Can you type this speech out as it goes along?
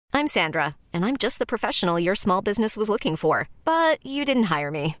I'm Sandra, and I'm just the professional your small business was looking for. But you didn't hire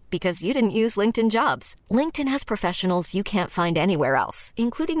me because you didn't use LinkedIn Jobs. LinkedIn has professionals you can't find anywhere else,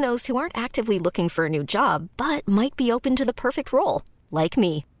 including those who aren't actively looking for a new job, but might be open to the perfect role, like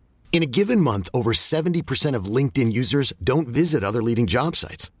me. In a given month, over 70% of LinkedIn users don't visit other leading job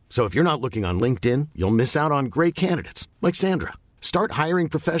sites. So if you're not looking on LinkedIn, you'll miss out on great candidates like Sandra. Start hiring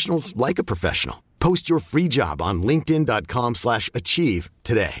professionals like a professional. Post your free job on linkedin.com/achieve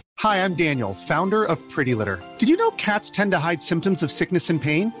today. Hi, I'm Daniel, founder of Pretty Litter. Did you know cats tend to hide symptoms of sickness and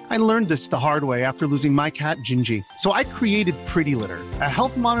pain? I learned this the hard way after losing my cat, Gingy. So I created Pretty Litter, a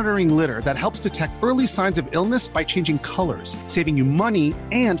health monitoring litter that helps detect early signs of illness by changing colors, saving you money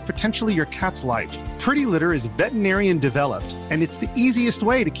and potentially your cat's life. Pretty Litter is veterinarian developed, and it's the easiest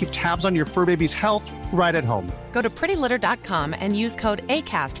way to keep tabs on your fur baby's health right at home. Go to prettylitter.com and use code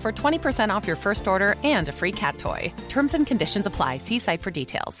ACAST for 20% off your first order and a free cat toy. Terms and conditions apply. See site for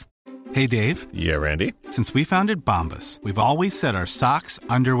details. Hey, Dave. Yeah, Randy. Since we founded Bombas, we've always said our socks,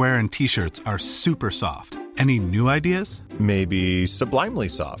 underwear, and T-shirts are super soft. Any new ideas? Maybe sublimely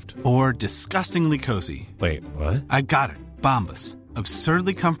soft. Or disgustingly cozy. Wait, what? I got it. Bombas.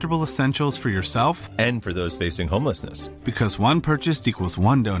 Absurdly comfortable essentials for yourself and for those facing homelessness. Because one purchased equals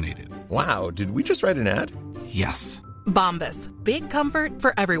one donated. Wow, did we just write an ad? Yes. Bombas. Big comfort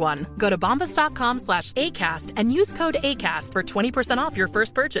for everyone. Go to bombas.com/ACAST and use code ACAST for 20% off your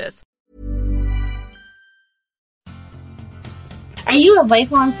first purchase. Are you a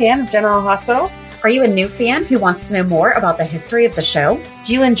lifelong fan of General Hospital? Are you a new fan who wants to know more about the history of the show?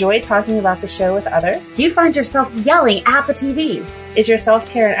 Do you enjoy talking about the show with others? Do you find yourself yelling at the TV? Is your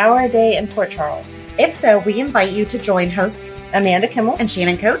self-care an hour a day in Port Charles? If so, we invite you to join hosts Amanda Kimmel and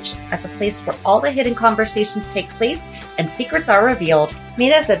Shannon Coach at the place where all the hidden conversations take place and secrets are revealed.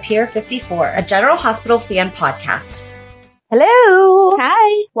 Meet us at Pier 54, a General Hospital fan podcast. Hello.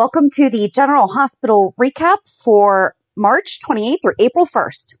 Hi. Welcome to the General Hospital recap for March 28th or April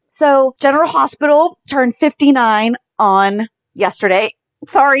 1st. So General Hospital turned 59 on yesterday.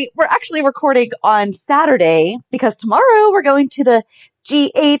 Sorry, we're actually recording on Saturday because tomorrow we're going to the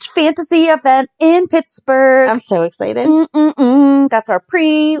GH Fantasy event in Pittsburgh. I'm so excited. That's our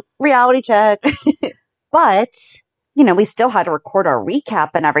pre-reality check. But, you know, we still had to record our recap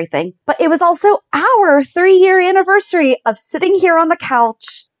and everything. But it was also our 3-year anniversary of sitting here on the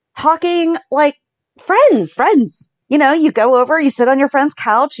couch talking like friends. You know, you go over, you sit on your friend's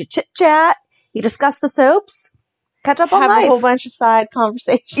couch, you chit-chat, you discuss the soaps, catch up on life. Have a whole bunch of side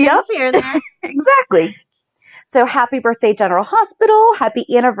conversations here and there. Exactly. So happy birthday, General Hospital. Happy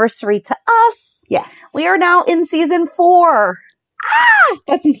anniversary to us. Yes. We are now in season 4.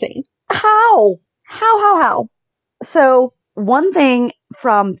 That's insane. How? So one thing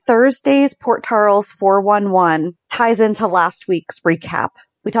from Thursday's Port Charles 411 ties into last week's recap.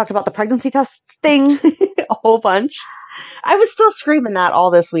 We talked about the pregnancy test thing. A whole bunch. I was still screaming that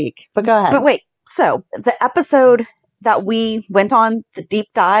all this week, but go ahead. But wait, so the episode that we went on the deep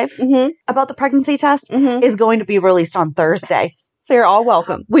dive about the pregnancy test is going to be released on Thursday. So you're all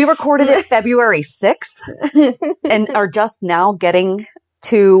welcome. We recorded it February 6th and are just now getting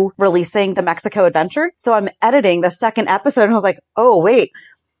to releasing the Mexico adventure. So I'm editing the second episode and I was like, oh, wait.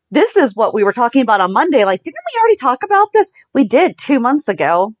 This is what we were talking about on Monday. Like, didn't we already talk about this? We did 2 months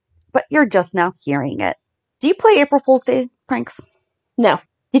ago, but you're just now hearing it. Do you play April Fool's Day pranks? No.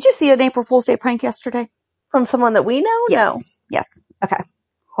 Did you see an April Fool's Day prank yesterday? From someone that we know? Yes. No. Yes. Okay.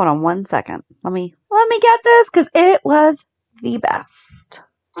 Hold on 1 second. Let me get this because it was the best.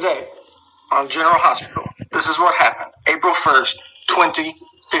 Today on General Hospital, this is what happened. April 1st,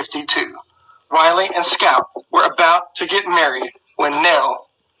 2052. Riley and Scout were about to get married when Nell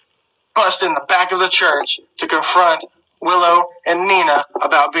bust in the back of the church to confront Willow and Nina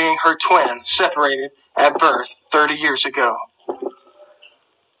about being her twin, separated at birth 30 years ago.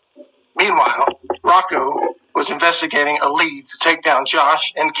 Meanwhile, Rocco was investigating a lead to take down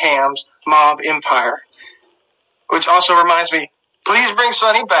Josh and Cam's mob empire. Which also reminds me, please bring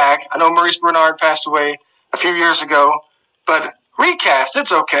Sonny back. I know Maurice Bernard passed away a few years ago, but recast,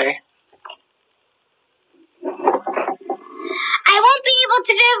 it's okay. I won't be able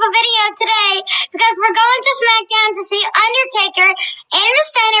to do the video today because we're going to SmackDown to see Undertaker and the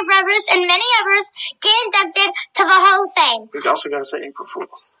Steiner Brothers and many others get inducted to the Hall of Fame. We've also got to say April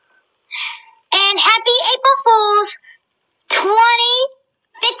Fools. And happy April Fools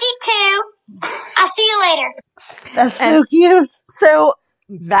 2052. I'll see you later. That's so cute. So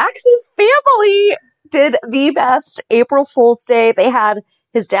Max's family did the best April Fool's Day. They had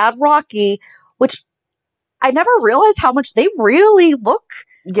his dad, Rocky, which I never realized how much they really look.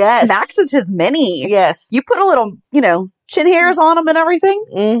 Yes. Max is his mini. Yes. You put a little, chin hairs on them and everything.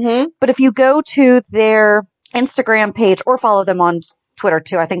 Mm-hmm. But if you go to their Instagram page or follow them on Twitter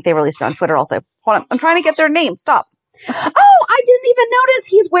too, I think they released it on Twitter also. Hold on. I'm trying to get their name. Stop. Oh, I didn't even notice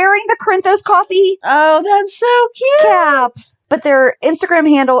he's wearing the Corinthos Coffee Oh, that's so cute. cap. But their Instagram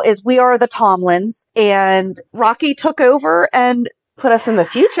handle is We Are the Tomlins, and Rocky took over and Put us in the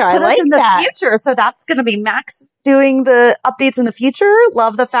future. I put us like in the that. future. So that's going to be Max doing the updates in the future.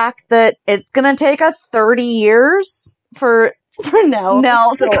 Love the fact that it's going to take us 30 years for Nell.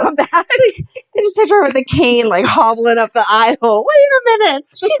 Nell to come back. I just picture her with a cane, like hobbling up the aisle. Wait a minute.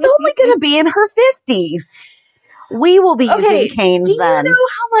 She's only going to be in her 50s. We will be using canes do then. you know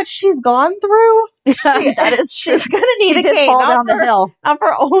how much she's gone through? That is true. She's going to need She a did cane. fall not down the for- hill. Not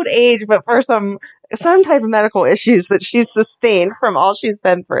for old age, but for some type of medical issues that she's sustained from all she's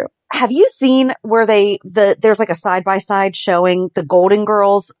been through. Have you seen where there's like a side-by-side showing the Golden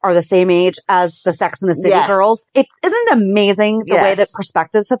Girls are the same age as the Sex and the City Yes. girls? Isn't it amazing the way Yes. that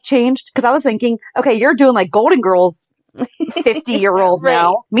perspectives have changed? Because I was thinking, okay, you're doing like Golden Girls 50-year-old Right.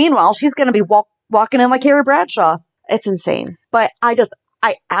 now. Meanwhile, she's going to be walking in like Carrie Bradshaw. It's insane. But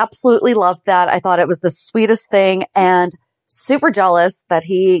I absolutely loved that. I thought it was the sweetest thing and super jealous that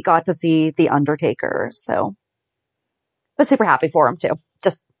he got to see The Undertaker. So, but super happy for him too.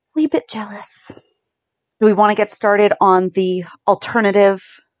 Just a wee bit jealous. Do we want to get started on the alternative?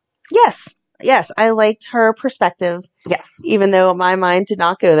 Yes. Yes. I liked her perspective, Yes. even though my mind did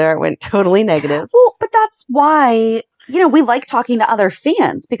not go there. It went totally negative. Well, but that's why, we like talking to other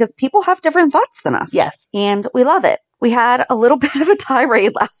fans because people have different thoughts than us. Yes. And we love it. We had a little bit of a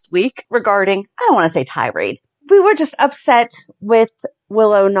tirade last week regarding, I don't want to say tirade. We were just upset with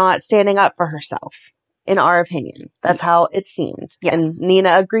Willow not standing up for herself, in our opinion. That's how it seemed. Yes. And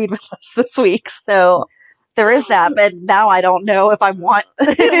Nina agreed with us this week. So There is that, but now I don't know if I want.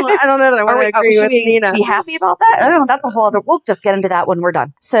 I don't know that I want to agree should with we Nina. be happy about that? I don't know. That's a whole other. We'll just get into that when we're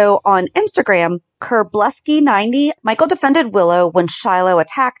done. So on Instagram, Kerbleski90, Michael defended Willow when Shiloh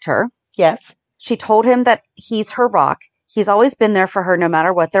attacked her. Yes. She told him that he's her rock. He's always been there for her no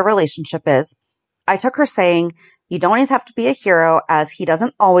matter what their relationship is. I took her saying, you don't always have to be a hero, as he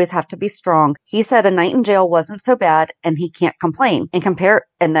doesn't always have to be strong. He said a night in jail wasn't so bad and he can't complain.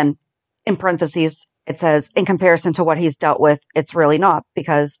 And then in parentheses, it says, in comparison to what he's dealt with, it's really not,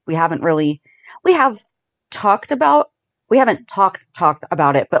 because we haven't talked about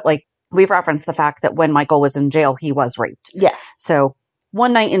it, but like we've referenced the fact that when Michael was in jail, he was raped. Yes. So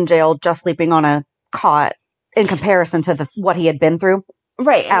one night in jail, just sleeping on a cot in comparison to what he had been through.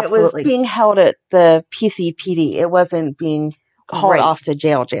 Right. And Absolutely. it was being held at the PCPD. It wasn't being hauled Right. off to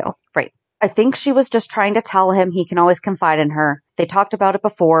jail. Right. I think she was just trying to tell him he can always confide in her. They talked about it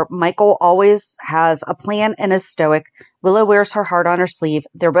before. Michael always has a plan and is stoic. Willow wears her heart on her sleeve.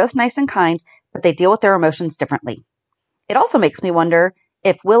 They're both nice and kind, but they deal with their emotions differently. It also makes me wonder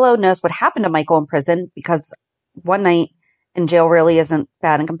if Willow knows what happened to Michael in prison, because one night in jail really isn't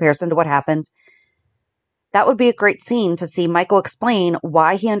bad in comparison to what happened. That would be a great scene to see Michael explain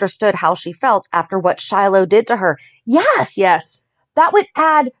why he understood how she felt after what Shiloh did to her. Yes. Yes. That would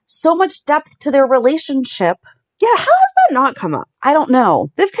add so much depth to their relationship. Yeah. How has that not come up? I don't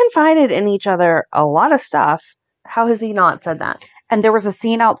know. They've confided in each other a lot of stuff. How has he not said that? And there was a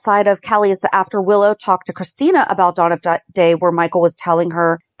scene outside of Kelly's after Willow talked to Christina about Dawn of Day where Michael was telling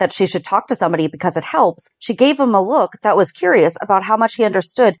her that she should talk to somebody because it helps. She gave him a look that was curious about how much he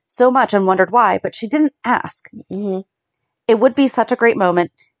understood so much and wondered why, but she didn't ask. Mm-hmm. It would be such a great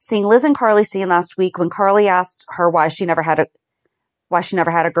moment seeing Liz and Carly scene last week when Carly asked her why she never had a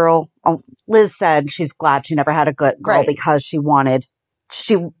girl. Liz said she's glad she never had a good girl, Right. because she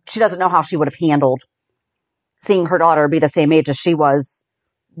doesn't know how she would have handled seeing her daughter be the same age as she was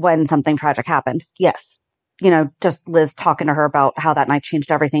when something tragic happened. Yes. Just Liz talking to her about how that night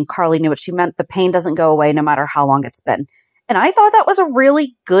changed everything. Carly knew what she meant. The pain doesn't go away no matter how long it's been. And I thought that was a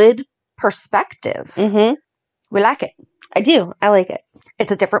really good perspective. Mm-hmm. We like it. I do. I like it.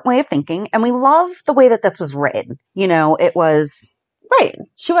 It's a different way of thinking. And we love the way that this was written. It was... Right.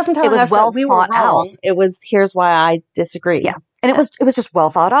 She wasn't telling us well that we were thought wrong. out. It was, here's why I disagree. Yeah. And it was just well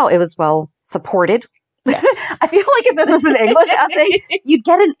thought out. It was well supported. Yeah. I feel like if this was an English essay, you'd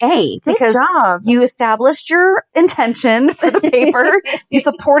get an A, because you established your intention for the paper, you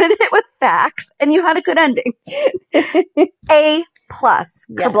supported it with facts, and you had a good ending. A+.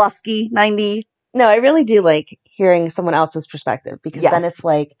 Kerbleski 90. No, I really do like hearing someone else's perspective, because Yes. then it's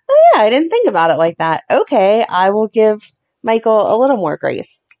like, oh yeah, I didn't think about it like that. Okay, I will give Michael a little more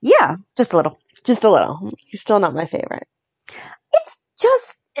grace. Yeah, just a little. Just a little. He's still not my favorite. It's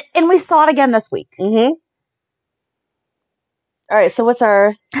just, and we saw it again this week. Mm-hmm. All right, so what's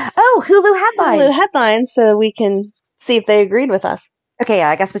our Hulu headlines? Hulu headlines, so we can See if they agreed with us. Okay, yeah,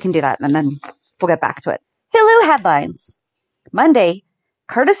 I guess we can do that, and then we'll get back to it. Hulu headlines. Monday,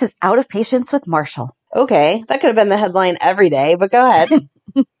 Curtis is out of patience with Marshall. Okay, that could have been the headline every day, but go ahead.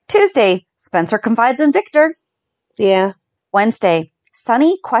 Tuesday, Spencer confides in Victor. Yeah. Wednesday,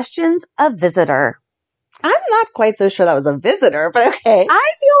 Sunny questions a visitor. I'm not quite so sure that was a visitor, but okay.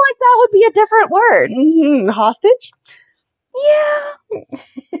 I feel like that would be a different word. Mm-hmm. Hostage?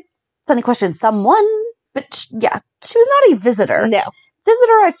 Yeah. Sunny questions someone, but she was not a visitor. No.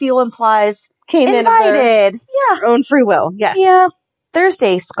 Visitor, I feel, implies Came invited. In of their own free will. Yeah. Yeah.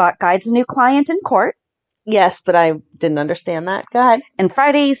 Thursday, Scott guides a new client in court. Yes, but I didn't understand that. Go ahead. And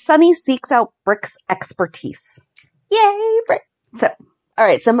Friday, Sunny seeks out Brick's expertise. Yay, Brick. So, all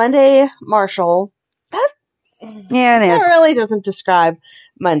right. So Monday, Marshall. Yeah, it is. That really doesn't describe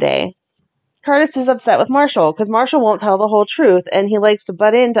Monday. Curtis is upset with Marshall because Marshall won't tell the whole truth, and he likes to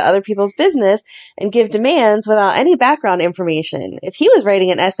butt into other people's business and give demands without any background information. If he was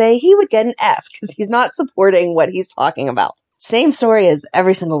writing an essay, he would get an F because he's not supporting what he's talking about. Same story as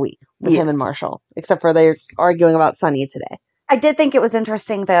every single week with him and Marshall, except for they're arguing about Sunny today. I did think it was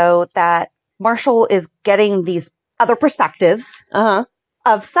interesting, though, that Marshall is getting these other perspectives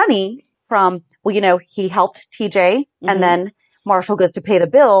of Sunny from, well, he helped TJ, and then Marshall goes to pay the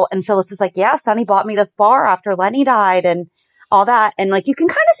bill, and Phyllis is like, yeah, Sunny bought me this bar after Lenny died, and all that. And, you can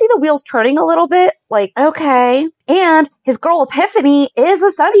kind of see the wheels turning a little bit, okay. And his girl Epiphany is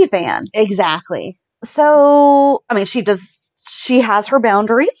a Sunny fan. Exactly. So, I mean, she has her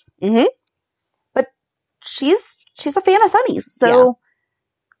boundaries, but she's a fan of Sunny's. So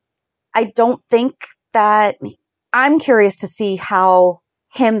I don't think that, I'm curious to see how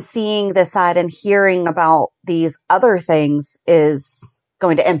him seeing this side and hearing about these other things is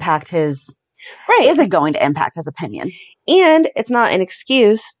going to impact his, is it going to impact his opinion? And it's not an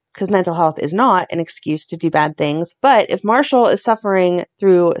excuse, because mental health is not an excuse to do bad things. But if Marshall is suffering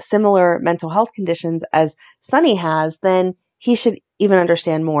through similar mental health conditions as Sunny has, then he should even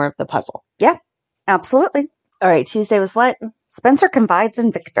understand more of the puzzle. Yeah, absolutely. All right, Tuesday was what? Spencer confides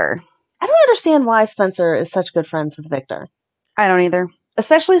in Victor. I don't understand why Spencer is such good friends with Victor. I don't either.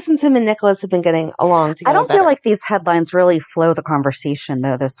 Especially since him and Nicholas have been getting along together. I don't feel like these headlines really flow the conversation,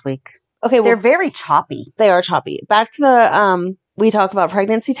 though, this week. Okay, well, they're very choppy. They are choppy. Back to the, we talk about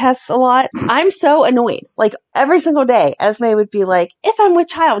pregnancy tests a lot. I'm so annoyed. Every single day, Esme would be like, if I'm with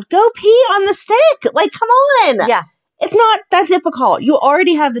child, go pee on the stick. Come on. Yeah. It's not that difficult. You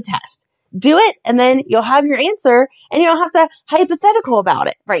already have the test. Do it, and then you'll have your answer, and you don't have to hypothetical about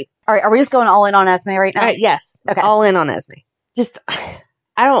it. Right. All right. Are we just going all in on Esme right now? Yes. Okay. All in on Esme. First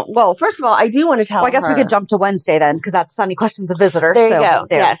of all, I do want to tell her. I guess we could jump to Wednesday then, because that's Sunny questions a visitor. There you go.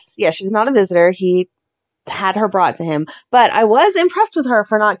 There. Yes. Yeah, she's not a visitor. He had her brought to him. But I was impressed with her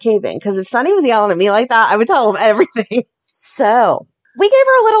for not caving, because if Sunny was yelling at me like that, I would tell him everything. So, we gave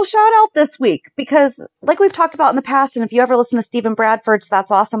her a little shout out this week, because like we've talked about in the past, and if you ever listen to Stephen Bradford's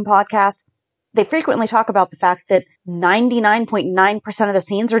That's Awesome podcast, they frequently talk about the fact that 99.9% of the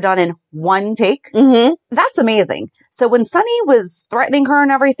scenes are done in one take. Mm-hmm. That's amazing. So when Sunny was threatening her and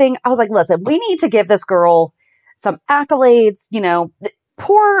everything, I was like, listen, we need to give this girl some accolades. The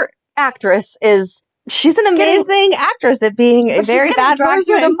poor actress she's an amazing actress at being a very bad person.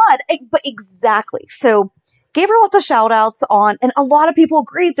 Through the mud. But exactly. So gave her lots of shout outs on, and a lot of people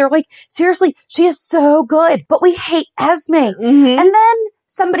agreed. They're like, seriously, she is so good, but we hate Esme. Mm-hmm. And then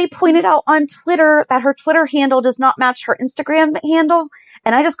somebody pointed out on Twitter that her Twitter handle does not match her Instagram handle.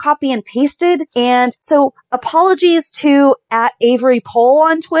 And I just copy and pasted. And so apologies to @AveryPole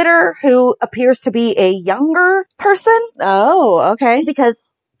on Twitter, who appears to be a younger person. Oh, okay. Because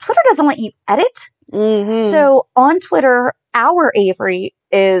Twitter doesn't let you edit. Mm-hmm. So on Twitter, our Avery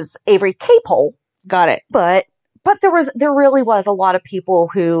is Avery K. Pole. Got it. But there really was a lot of people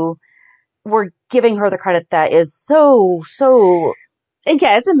who were giving her the credit that is so. And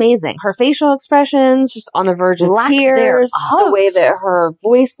yeah, it's amazing. Her facial expressions, just on the verge of tears, the way that her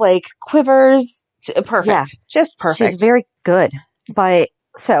voice quivers. Perfect. Yeah. Just perfect. She's very good. But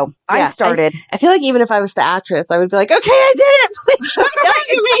so I started. I feel like even if I was the actress, I would be like, okay, I did it. Please stop yelling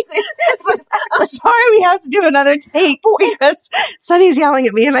at me. I'm sorry we have to do another take because Sunny's yelling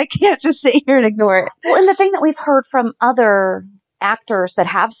at me and I can't just sit here and ignore it. Well, and the thing that we've heard from other actors that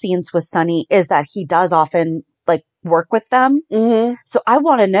have scenes with Sunny is that he does often work with them. Mm-hmm. So I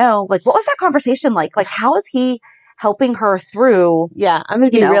want to know, what was that conversation like? How is he helping her through? Yeah, I'm going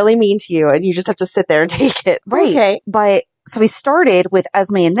to be really mean to you and you just have to sit there and take it. Right. Okay. But so we started with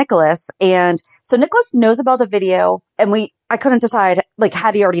Esme and Nicholas. And so Nicholas knows about the video and I couldn't decide,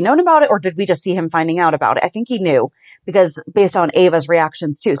 had he already known about it or did we just see him finding out about it? I think he knew. because based on Ava's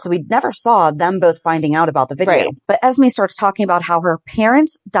reactions too. So we never saw them both finding out about the video. Right. But Esme starts talking about how her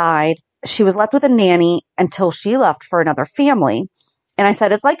parents died. She was left with a nanny until she left for another family. And I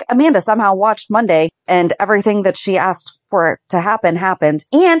said, it's like Amanda somehow watched Monday and everything that she asked for it to happen happened.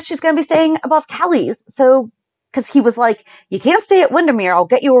 And she's going to be staying above Kelly's. So, because he was like, you can't stay at Windermere. I'll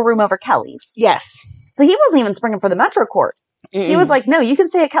get you a room over Kelly's. Yes. So he wasn't even springing for the Metro Court. He was like, no, you can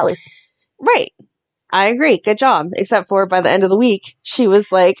stay at Kelly's. Right. I agree. Good job. Except for by the end of the week, she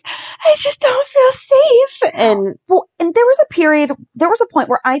was like, I just don't feel safe. And there was a point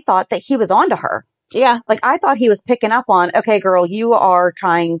where I thought that he was onto her. Yeah. Like, I thought he was picking up on, okay, girl, you are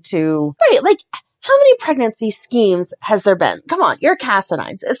trying to... Right. Like, how many pregnancy schemes has there been? Come on, you're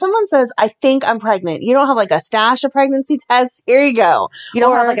Cassinides. If someone says, I think I'm pregnant, you don't have like a stash of pregnancy tests. Here you go. You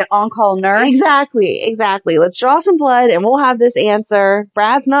don't have like an on-call nurse? Exactly. Let's draw some blood and we'll have this answer.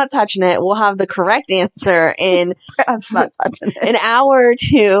 Brad's not touching it. We'll have the correct answer in Brad's not touching it. An hour or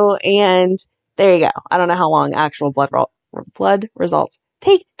two. And there you go. I don't know how long actual blood results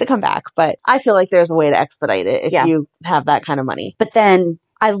take to come back, but I feel like there's a way to expedite it if you have that kind of money. But then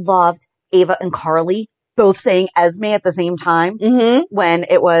I loved Ava and Carly both saying Esme at the same time when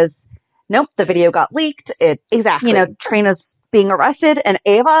it was, nope, the video got leaked. Trina's being arrested, and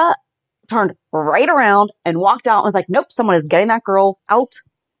Ava turned right around and walked out and was like, nope, someone is getting that girl out.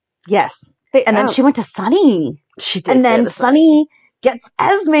 Yes. And then she went to Sunny. She did. And then Sunny gets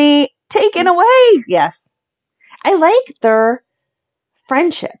Esme taken away. Yes. I like their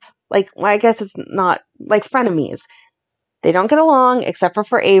friendship. Like, well, I guess it's not like frenemies. They don't get along except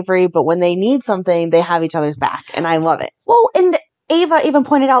for Avery, but when they need something, they have each other's back, and I love it. Well, and Ava even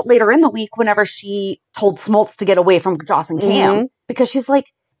pointed out later in the week whenever she told Smoltz to get away from Joss and Cam, because she's like,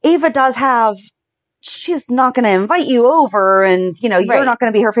 Ava she's not going to invite you over, and, you're not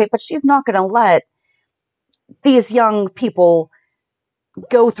going to be her fate, but she's not going to let these young people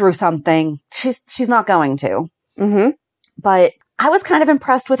go through something. She's not going to. But I was kind of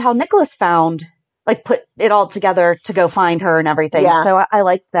impressed with how Nicholas put it all together to go find her and everything. Yeah. So I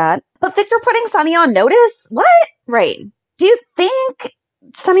liked that. But Victor putting Sunny on notice? What? Right. Do you think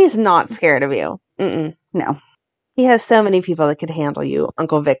Sunny's not scared of you? No. He has so many people that could handle you,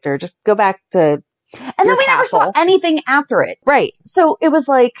 Uncle Victor. Just go back to And then we never saw anything after it. Right. So it was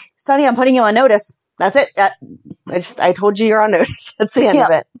like, Sunny, I'm putting you on notice. That's it. I told you you're on notice. That's the end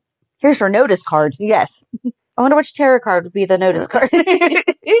of it. Here's your notice card. Yes. I wonder which tarot card would be the notice card. We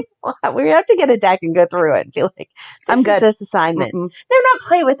have to get a deck and go through it and be like, I'm good. This assignment. No, not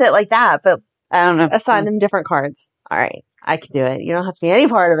play with it like that, but I don't know. Assign them different cards. All right. I can do it. You don't have to be any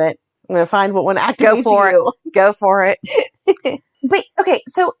part of it. I'm going to find what one activates Go for you. it. Go for it. But, okay,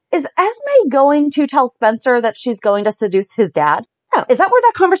 so is Esme going to tell Spencer that she's going to seduce his dad? No. Is that where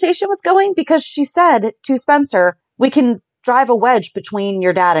that conversation was going? Because she said to Spencer, we can drive a wedge between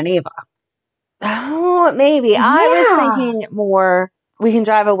your dad and Ava. Oh, maybe. Yeah. I was thinking more, we can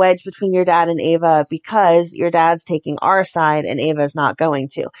drive a wedge between your dad and Ava because your dad's taking our side and Ava's not going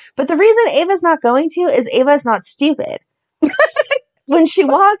to. But the reason Ava's not going to is Ava's not stupid. When she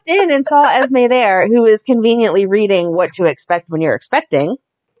walked in and saw Esme there, who is conveniently reading What to Expect When You're Expecting,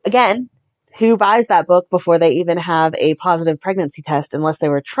 again, who buys that book before they even have a positive pregnancy test unless they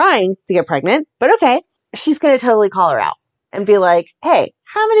were trying to get pregnant? But okay, she's going to totally call her out and be like, hey,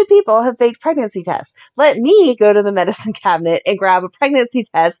 how many people have faked pregnancy tests? Let me go to the medicine cabinet and grab a pregnancy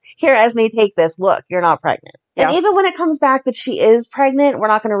test. Here, Esme, take this. Look, you're not pregnant. Yeah. And even when it comes back that she is pregnant, we're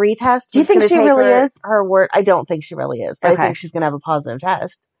not going to retest. Do you think she really is? Her word. I don't think she really is, but I think she's going to have a positive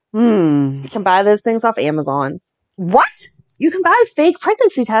test. You can buy those things off Amazon. What? You can buy fake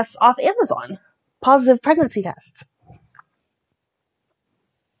pregnancy tests off Amazon. Positive pregnancy tests.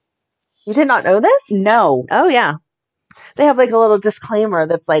 You did not know this? No. Oh, yeah. They have like a little disclaimer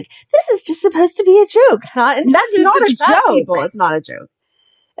that's like, this is just supposed to be a joke. That's not a joke. People. It's not a joke.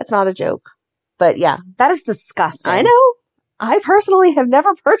 It's not a joke. But yeah. That is disgusting. I know. I personally have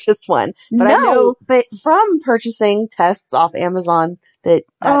never purchased one. But I know from purchasing tests off Amazon that is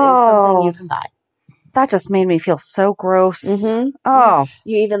something you can buy. That just made me feel so gross. Mm-hmm. Oh.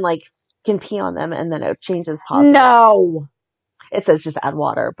 You even like can pee on them and then it changes positive. No. It says just add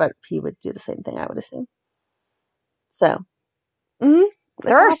water, but he would do the same thing, I would assume. So,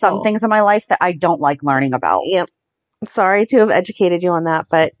 there are some things in my life that I don't like learning about. Yep. Sorry to have educated you on that,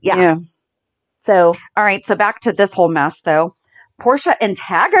 but yeah. So, all right. So back to this whole mess though. Portia and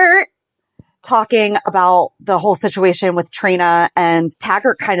Taggart talking about the whole situation with Trina, and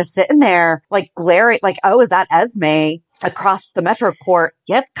Taggart kind of sitting there like glaring, like, oh, is that Esme across the Metro Court?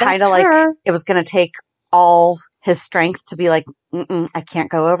 Yep. Kind of like it was going to take all his strength to be like, I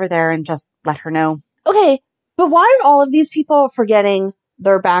can't go over there and just let her know. Okay. But why are all of these people forgetting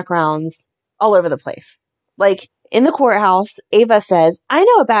their backgrounds all over the place? Like, in the courthouse, Ava says, I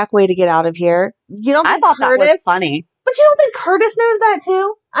know a back way to get out of here. You don't think I thought Curtis, that was funny. But you don't think Curtis knows that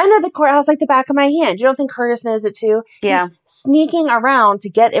too? I know the courthouse like the back of my hand. You don't think Curtis knows it too? Yeah. He's sneaking around to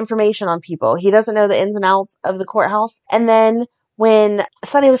get information on people. He doesn't know the ins and outs of the courthouse. And then when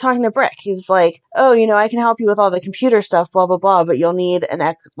Sonny was talking to Brick, he was like, oh, I can help you with all the computer stuff, blah, blah, blah, but you'll need an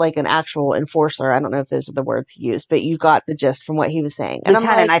actual enforcer. I don't know if those are the words he used, but you got the gist from what he was saying. And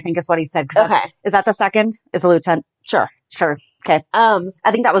Lieutenant, I think is what he said. Okay. Is that the second? Is a lieutenant? Sure. Okay. I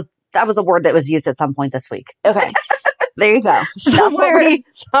think that was a word that was used at some point this week. Okay. There you go. Somewhere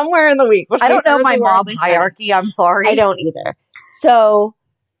in the week. I don't know my mob hierarchy. I'm sorry. I don't either. So,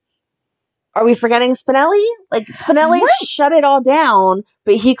 are we forgetting Spinelli? Like, Spinelli shut it all down,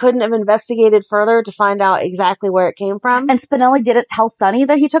 but he couldn't have investigated further to find out exactly where it came from. And Spinelli didn't tell Sonny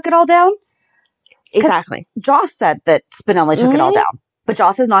that he took it all down? Exactly. Joss said that Spinelli took it all down. But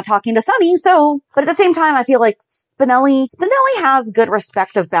Joss is not talking to Sonny, but at the same time, I feel like Spinelli has good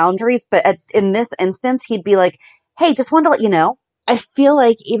respect of boundaries, but in this instance, he'd be like, hey, just wanted to let you know. I feel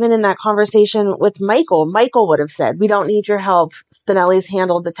like even in that conversation with Michael would have said, we don't need your help. Spinelli's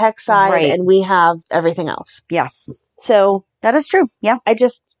handled the tech side and we have everything else. Yes. So that is true. Yeah. I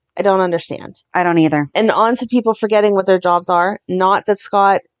don't understand. I don't either. And on to people forgetting what their jobs are. Not that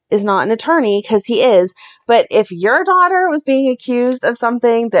Scott is not an attorney, because he is. But if your daughter was being accused of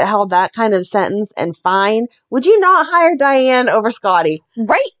something that held that kind of sentence and fine, would you not hire Diane over Scotty?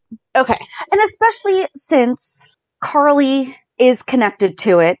 Right. Okay. And especially since Carly is connected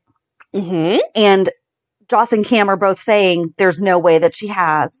to it. Mm-hmm. And Joss and Cam are both saying there's no way that she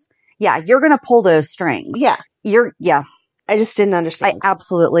has. Yeah, you're going to pull those strings. Yeah. Yeah. I just didn't understand.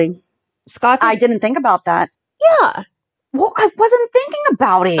 Absolutely. Scott, I didn't think about that. Yeah. Well, I wasn't thinking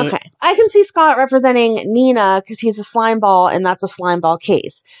about it. Okay. I can see Scott representing Nina because he's a slime ball and that's a slime ball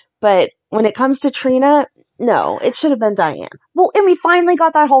case. But when it comes to Trina, no, it should have been Diane. Well, and we finally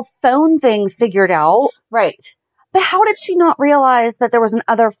got that whole phone thing figured out. Right. But how did she not realize that there was an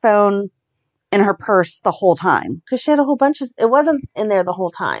other phone in her purse the whole time? Because she had a whole bunch of... It wasn't in there the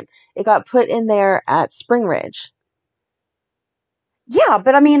whole time. It got put in there at Spring Ridge. Yeah,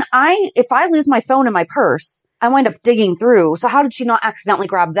 but I mean, if I lose my phone in my purse, I wind up digging through. So how did she not accidentally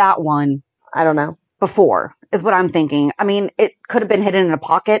grab that one? I don't know. Before, is what I'm thinking. I mean, it could have been hidden in a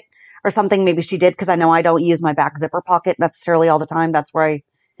pocket or something. Maybe she did, because I know I don't use my back zipper pocket necessarily all the time. That's where I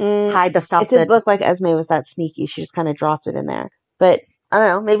hide the stuff. It did look like Esme was that sneaky. She just kind of dropped it in there. But I don't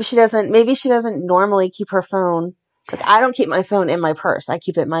know. Maybe she doesn't normally keep her phone. Like, I don't keep my phone in my purse. I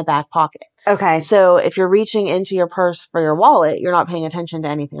keep it in my back pocket. Okay. So if you're reaching into your purse for your wallet, you're not paying attention to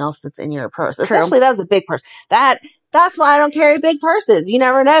anything else that's in your purse. True. Especially that's a big purse. That's why I don't carry big purses. You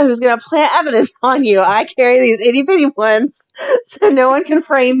never know who's going to plant evidence on you. I carry these itty bitty ones so no one can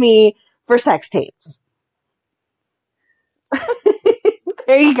frame me for sex tapes.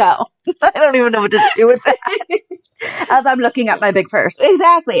 There you go. I don't even know what to do with that as I'm looking at my big purse.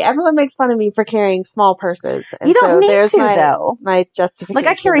 Exactly. Everyone makes fun of me for carrying small purses. And you don't need to, though. My justification. Like,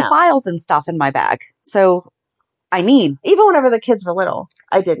 I carry files and stuff in my bag. So I need. Even whenever the kids were little,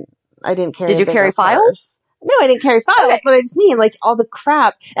 I didn't carry. Did you carry files? Purse. No, I didn't carry files, okay. But I just mean like all the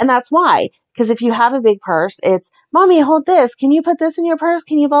crap. And that's why. Because if you have a big purse, it's, Mommy, hold this. Can you put this in your purse?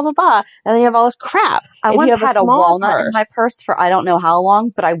 Can you blah, blah, blah? And then you have all this crap. I once had a walnut in my purse for I don't know how long,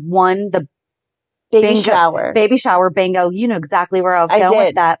 but I won the baby shower bingo. You know exactly where I was going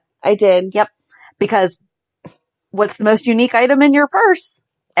with that. I did. Yep. Because what's the most unique item in your purse?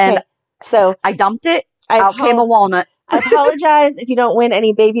 And okay. So I dumped it. Out came a walnut. I apologize if you don't win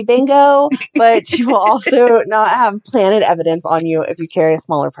any baby bingo, but you will also not have planted evidence on you if you carry a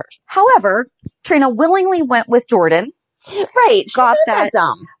smaller purse. However, Trina willingly went with Jordan. Right. Got that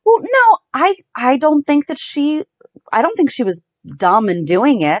dumb. Well, no, I don't think she was dumb in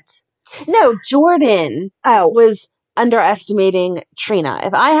doing it. No, Jordan was underestimating Trina.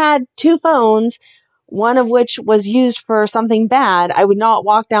 If I had two phones, one of which was used for something bad, I would not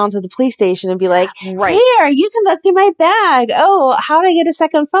walk down to the police station and be like, right. Here, you can look through my bag. Oh, how did I get a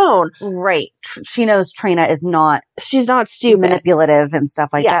second phone? Right. She knows Trina is not. She's not stupid. Manipulative and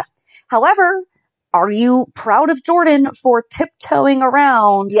stuff like that. However, are you proud of Jordan for tiptoeing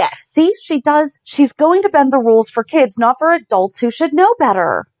around? Yes. See, she does. She's going to bend the rules for kids, not for adults who should know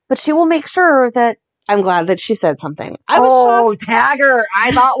better. But she will make sure that. I'm glad that she said something. Tagger,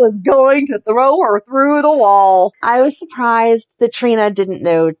 I thought was going to throw her through the wall. I was surprised that Trina didn't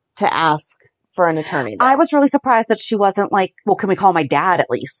know to ask for an attorney, though. I was really surprised that she wasn't like, well, can we call my dad at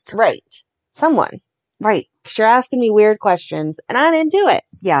least? Right. Someone. Right. Because you're asking me weird questions, and I didn't do it.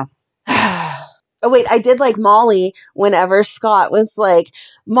 Yeah. Oh, wait, I did like Molly whenever Scott was like,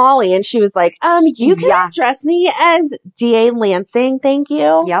 Molly, and she was like, you can address me as DA Lansing, thank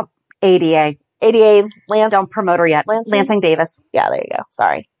you. Yep. ADA. ADA Lansing. Don't promote her yet. Lansing Davis. Yeah, there you go.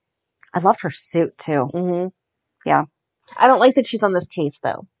 Sorry. I loved her suit, too. Mm-hmm. Yeah. I don't like that she's on this case,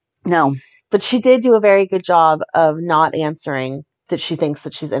 though. No. But she did do a very good job of not answering that she thinks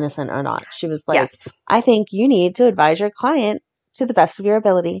that she's innocent or not. She was like, yes. I think you need to advise your client to the best of your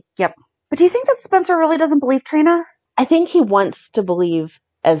ability. Yep. But do you think that Spencer really doesn't believe Trina? I think he wants to believe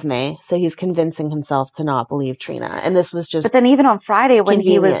Esme, so he's convincing himself to not believe Trina. And this was just But then even on Friday when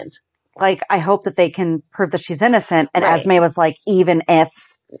convenient. he was like, I hope that they can prove that she's innocent. And Right. Esme was like, even if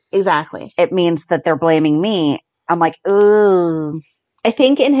exactly it means that they're blaming me. I'm like, ooh. I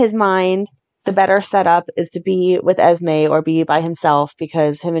think in his mind, the better setup is to be with Esme or be by himself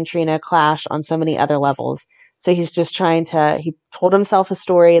because him and Trina clash on so many other levels. So he's just he told himself a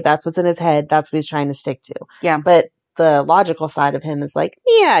story. That's what's in his head. That's what he's trying to stick to. Yeah. But the logical side of him is like,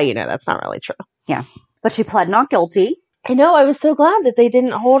 yeah, that's not really true. Yeah. But she pled not guilty. I know. I was so glad that they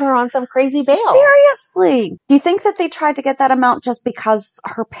didn't hold her on some crazy bail. Seriously. Do you think that they tried to get that amount just because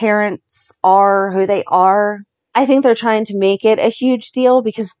her parents are who they are? I think they're trying to make it a huge deal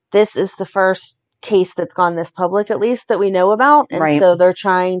because this is the first case that's gone this public, at least that we know about. And right. So they're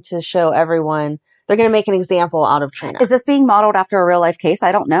trying to show everyone. They're going to make an example out of Trina. Is this being modeled after a real life case?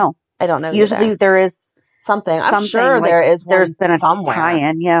 I don't know. I don't know. Usually either. There is something. I'm sure like there is. There's been a somewhere.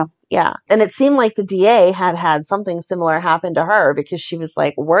 tie-in. Yeah. Yeah. And it seemed like the DA had something similar happen to her because she was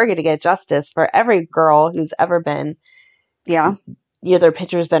like, we're going to get justice for every girl who's ever been. Yeah. Their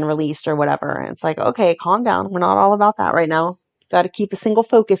picture's been released or whatever. And it's like, okay, calm down. We're not all about that right now. Got to keep a single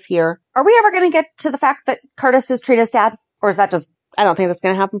focus here. Are we ever going to get to the fact that Curtis is Trina's dad? Or is that just... I don't think that's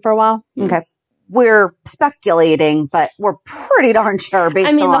going to happen for a while. Okay. We're speculating, but we're pretty darn sure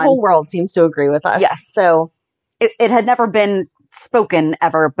based on... the whole world seems to agree with us. Yes. So it had never been spoken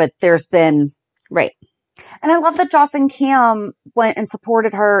ever, but there's been... Right. And I love that Joss and Cam went and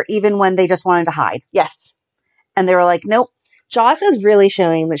supported her even when they just wanted to hide. Yes. And they were like, nope. Joss is really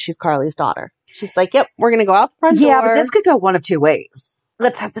showing that she's Carly's daughter. She's like, yep, we're going to go out the front door. Yeah, but this could go one of two ways.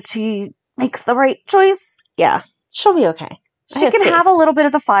 Let's hope that she makes the right choice. Yeah. She'll be okay. She can have a little bit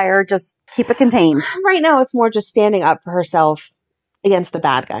of the fire, just keep it contained. Right now, it's more just standing up for herself against the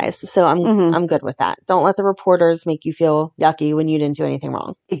bad guys. So I'm good with that. Don't let the reporters make you feel yucky when you didn't do anything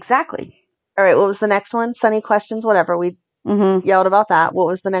wrong. Exactly. All right, what was the next one? Sunny questions, whatever. We yelled about that. What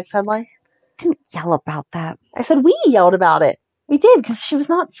was the next headline? Didn't yell about that. I said we yelled about it. We did because she was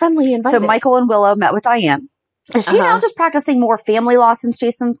not friendly and invited. So Michael and Willow met with Diane. Is she now just practicing more family law since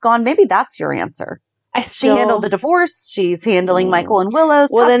Jason's gone? Maybe that's your answer. She handled the divorce. She's handling Michael and Willow's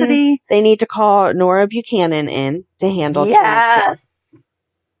custody. Then they need to call Nora Buchanan in to handle. Yes.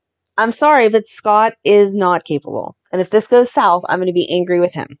 I'm sorry, but Scott is not capable. And if this goes south, I'm going to be angry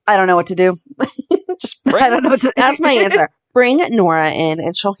with him. I don't know what to do. I don't know what to. That's my answer. Bring Nora in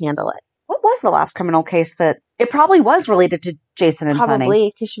and she'll handle it. What was the last criminal case that it probably was related to Jason and Sunny?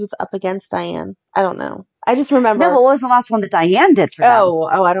 Probably because she was up against Diane. I don't know. I just remember. No, but what was the last one that Diane did for them?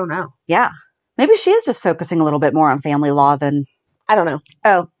 Oh, I don't know. Yeah. Maybe she is just focusing a little bit more on family law than... I don't know.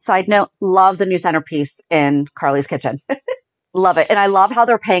 Oh, side note, love the new centerpiece in Carly's kitchen. Love it. And I love how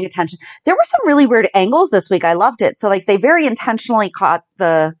they're paying attention. There were some really weird angles this week. I loved it. So like they very intentionally caught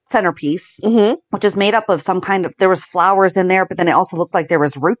the centerpiece, which is made up of some kind of, there was flowers in there, but then it also looked like there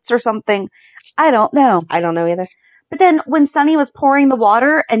was roots or something. I don't know. I don't know either. But then when Sunny was pouring the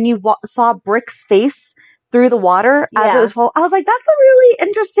water and you saw Brick's face through the water as it was full, I was like, that's a really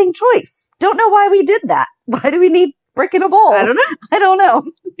interesting choice. Don't know why we did that. Why do we need Brick in a bowl? I don't know. I don't know.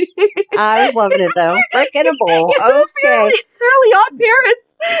 I was loving it though. Brick in a bowl. Yeah, okay. Fairly Odd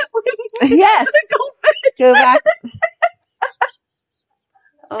Parents. Yes. Go back.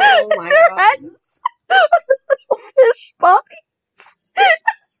 Oh my God. Little fish bodies.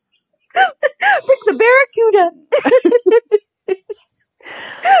 Brick the barracuda.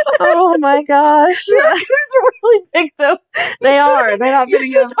 Oh my gosh. Barracudas are really big though. They are. They're not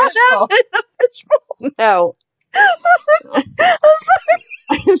fitting in a fishbowl. No. I'm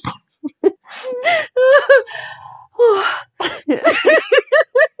sorry.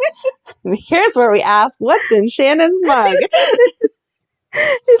 Here's where we ask, what's in Shannon's mug?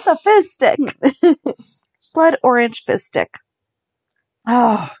 It's a fizz stick. Blood orange fizz stick.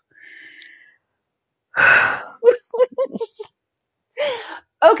 Oh.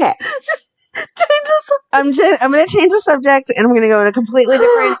 Okay. I'm going to change the subject and I'm going to go in a completely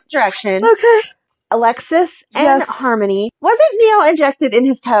different direction. Okay. Alexis and Harmony. Wasn't Neil injected in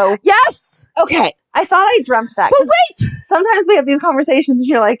his toe? Yes. Okay. I thought I dreamt that. But wait! Sometimes we have these conversations and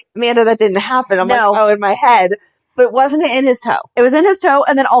you're like, Amanda, that didn't happen. I'm No. like, oh, in my head. But wasn't it in his toe? It was in his toe.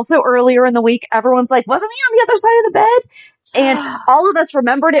 And then also earlier in the week, everyone's like, wasn't he on the other side of the bed? And all of us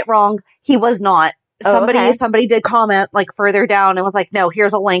remembered it wrong. He was not. Somebody did comment like further down and was like, no,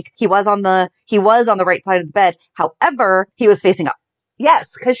 here's a link. He was on the right side of the bed. However, he was facing up.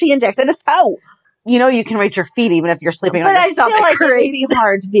 Yes, because she injected his toe. You know, you can reach your feet even if you're sleeping on your stomach. But I feel like it would be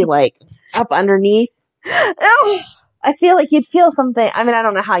hard to be like up underneath. Ew. I feel like you'd feel something. I mean, I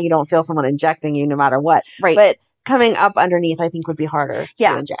don't know how you don't feel someone injecting you no matter what. Right. But coming up underneath, I think would be harder.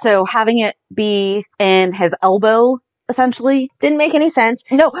 Yeah. To inject. So having it be in his elbow, essentially. Didn't make any sense.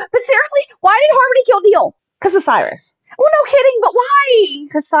 No. But seriously, why did Harmony kill Neil? Because of Cyrus. Well, no kidding, but why?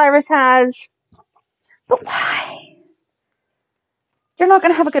 Because Cyrus has... But why? You're not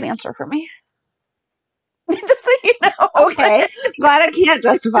going to have a good answer for me. Just so you know. Okay. Glad I can't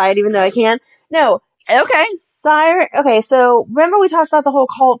justify it, even though I can. No. Okay. Cyrus... Okay, so remember we talked about the whole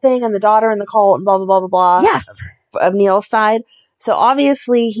cult thing and the daughter in the cult and blah, blah, blah, blah, blah. Yes. Of Neil's side. So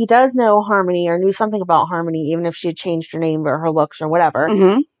obviously he does know Harmony or knew something about Harmony, even if she had changed her name or her looks or whatever,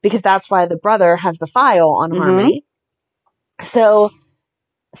 because that's why the brother has the file on Harmony. So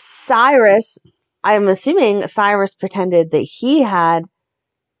Cyrus, I'm assuming Cyrus pretended that he had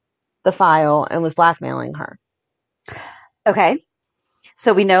the file and was blackmailing her. Okay.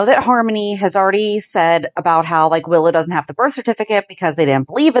 So we know that Harmony has already said about how like Willow doesn't have the birth certificate because they didn't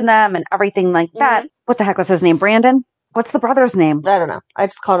believe in them and everything like that. What the heck was his name? Brandon? What's the brother's name? I don't know. I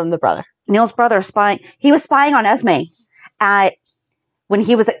just called him the brother. Neil's brother spying. He was spying on Esme when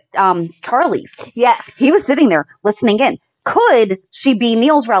he was at Charlie's. Yes. He was sitting there listening in. Could she be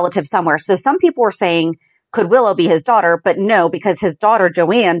Neil's relative somewhere? So some people were saying, could Willow be his daughter? But no, because his daughter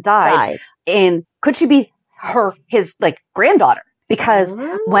Joanne died. And could she be his like granddaughter? Because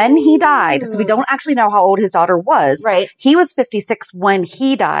when he died, so we don't actually know how old his daughter was. Right. He was 56 when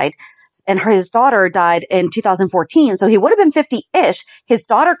he died. And his daughter died in 2014. So he would have been 50-ish. His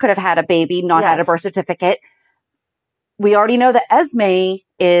daughter could have had a baby, not had a birth certificate. We already know that Esme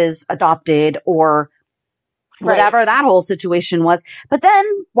is adopted or whatever that whole situation was. But then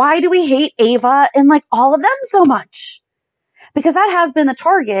why do we hate Ava and like all of them so much? Because that has been the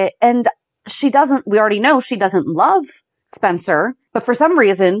target. And we already know she doesn't love Spencer. But for some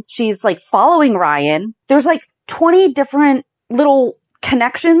reason, she's like following Ryan. There's like 20 different little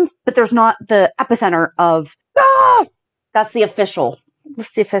connections, but there's not the epicenter of, that's the official.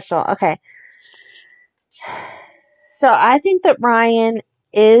 That's the official. Okay. So I think that Ryan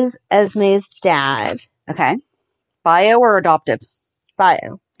is Esme's dad. Okay. Bio or adoptive?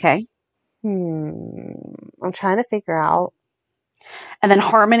 Bio. Okay. I'm trying to figure out. And then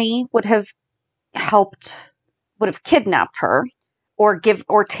Harmony would have kidnapped her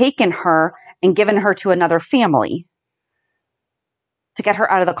or taken her and given her to another family to get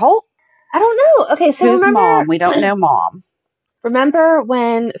her out of the cult? I don't know. Okay, so who's mom? We don't know mom. Remember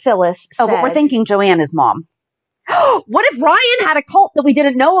when Phyllis said... Oh, but we're thinking Joanne is mom. What if Ryan had a cult that we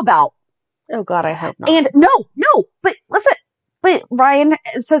didn't know about? Oh God, I hope not. And no, but listen, but Ryan,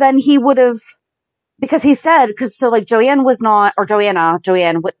 so then he would have, because he said, like Joanne was not, or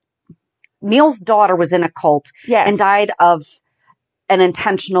Joanne, Neil's daughter was in a cult and died of an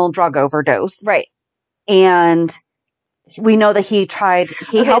intentional drug overdose. Right. And we know that he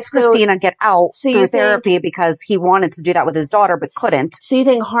helped Christina get out through therapy because he wanted to do that with his daughter, but couldn't. So you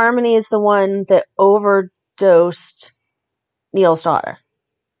think Harmony is the one that overdosed Neil's daughter?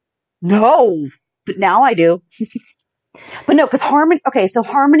 No, but now I do. But no, because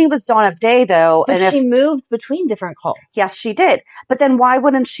Harmony was Dawn of Day though. But she moved between different cults. Yes, she did. But then why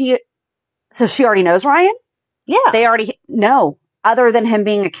wouldn't she? So she already knows Ryan? Yeah. They already know. Other than him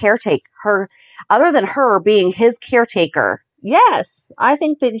being a caretaker, other than her being his caretaker. Yes. I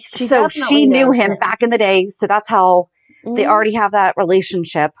think that she knew him back in the day. So that's how they already have that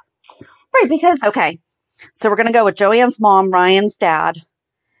relationship. Right. Because. Okay. So we're going to go with Joanne's mom, Ryan's dad.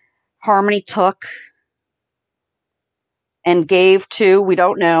 Harmony took and gave to, we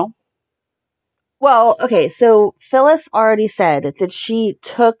don't know. Well, okay. So Phyllis already said that she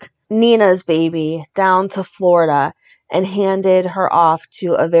took Nina's baby down to Florida and handed her off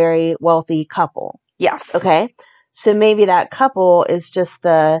to a very wealthy couple. Yes. Okay. So maybe that couple is just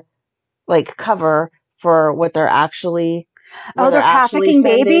the like cover for what they're actually. They're trafficking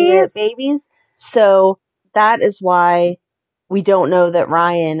babies. So that is why we don't know that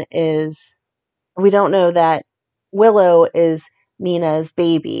we don't know that Willow is Nina's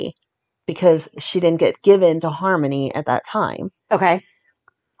baby because she didn't get given to Harmony at that time. Okay.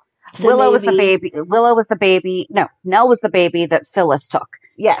 So Willow was the baby. No, Nell was the baby that Phyllis took.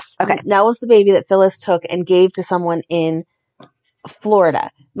 Yes. Okay. Nell was the baby that Phyllis took and gave to someone in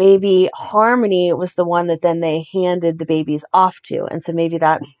Florida. Maybe Harmony was the one that then they handed the babies off to. And so maybe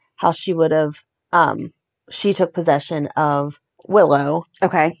that's how she would have, she took possession of Willow.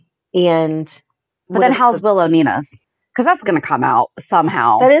 Okay. And. But then how's Willow Nina's? Because that's going to come out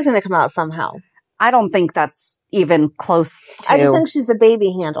somehow. That is going to come out somehow. I don't think that's even close to. I just think she's the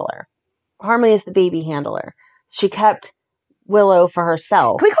baby handler. Harmony is the baby handler. She kept Willow for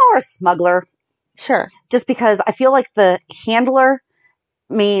herself. Can we call her a smuggler? Sure. Just because I feel like the handler,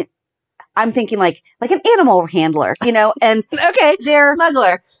 I'm thinking like an animal handler, you know, and okay, they're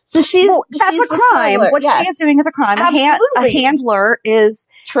smuggler. So that's a crime. Smuggler. What she is doing is a crime. A handler is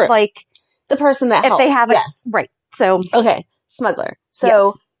true. Like the person that helps. If they have it, right. So okay, smuggler. So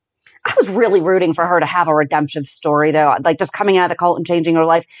yes. I was really rooting for her to have a redemptive story, though, like just coming out of the cult and changing her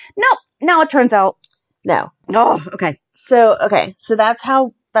life. Nope. Now it turns out no. Oh, okay. So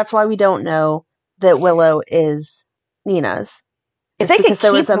that's why we don't know that Willow is Nina's. If they could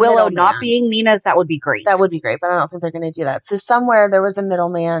keep Willow not being Nina's, that would be great. That would be great, but I don't think they're going to do that. So somewhere there was a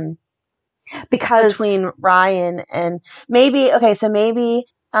middleman between Ryan and maybe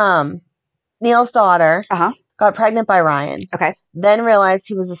Neil's daughter got pregnant by Ryan. Okay. Then realized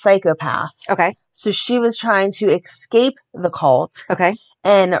he was a psychopath. Okay. So she was trying to escape the cult. Okay.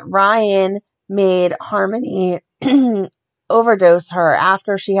 And Ryan made Harmony overdose her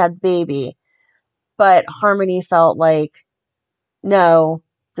after she had the baby. But Harmony felt like, no,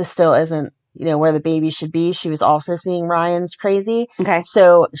 this still isn't, where the baby should be. She was also seeing Ryan's crazy. Okay.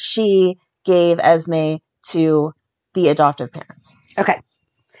 So she gave Esme to the adoptive parents. Okay.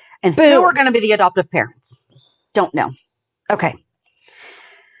 And who are going to be the adoptive parents? Don't know. Okay.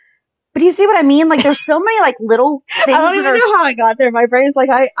 But do you see what I mean? Like, there's so many, like, little things. I don't even know how I got there. My brain's like,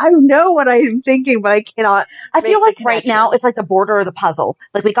 I know what I am thinking, but I cannot. I feel like right now it's like the border of the puzzle.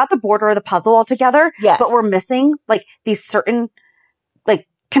 Like, we got the border of the puzzle all together. Yes. But we're missing, like, these certain, like,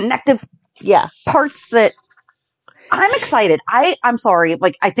 connective parts that I'm excited. I'm sorry.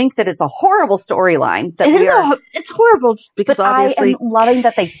 Like, I think that it's a horrible storyline. It's horrible just because obviously. I am loving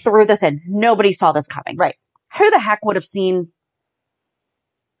that they threw this in. Nobody saw this coming. Right. Who the heck would have seen?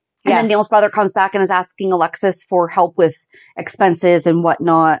 And then Neil's brother comes back and is asking Alexis for help with expenses and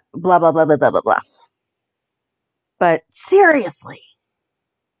whatnot. Blah, blah, blah, blah, blah, blah, blah. But seriously,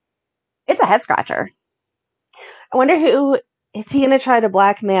 it's a head scratcher. I wonder is he going to try to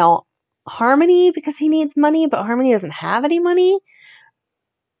blackmail Harmony because he needs money, but Harmony doesn't have any money?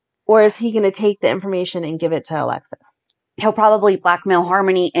 Or is he going to take the information and give it to Alexis? He'll probably blackmail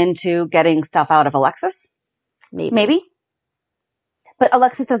Harmony into getting stuff out of Alexis. Maybe. But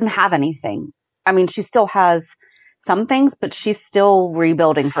Alexis doesn't have anything. I mean, she still has some things, but she's still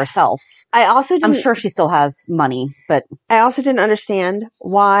rebuilding herself. I'm sure she still has money, but I also didn't understand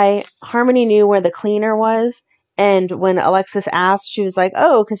why Harmony knew where the cleaner was. And when Alexis asked, she was like,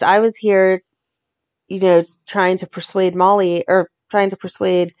 oh, because I was here, trying to persuade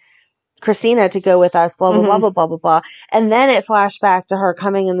Christina to go with us, blah, blah, blah, blah, blah, blah, blah. And then it flashed back to her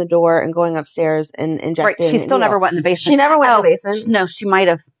coming in the door and going upstairs and injecting. Right. She still never went in the basement. She never went in the basement. No, she might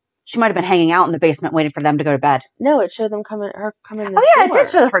have been hanging out in the basement waiting for them to go to bed. No, it showed them coming in the door. It did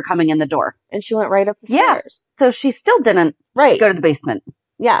show her coming in the door. And she went right up the stairs. So she still didn't go to the basement.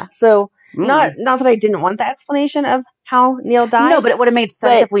 Yeah. So not that I didn't want the explanation of how Neil died. No, but it would have made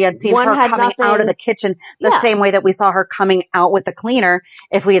sense if we had seen her coming out of the kitchen the same way that we saw her coming out with the cleaner.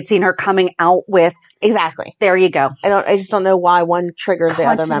 If we had seen her coming out with exactly, there you go. I just don't know why one triggered the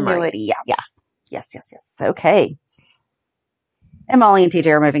other memory. Yes. Yes. Okay. And Molly and TJ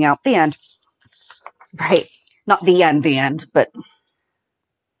are moving out. The end. Right. Not the end, but.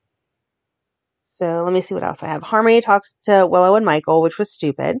 So let me see what else I have. Harmony talks to Willow and Michael, which was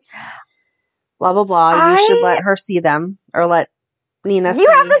stupid. Blah, blah, blah. You should let her see them or let Nina see You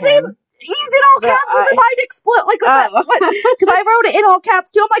have the same. him. You did all caps with the mind explode. Like, because I wrote it in all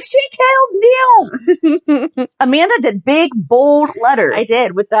caps too. I'm like, she killed Neil. Amanda did big, bold letters. I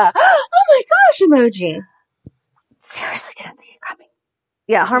did with the, oh my gosh emoji. Seriously didn't see it coming.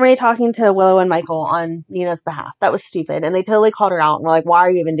 Yeah, Harmony talking to Willow and Michael on Nina's behalf. That was stupid. And they totally called her out and were like, why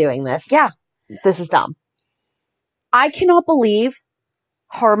are you even doing this? Yeah. This is dumb. I cannot believe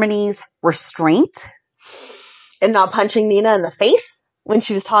Harmony's restraint. And not punching Nina in the face when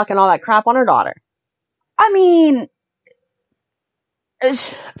she was talking all that crap on her daughter. I mean,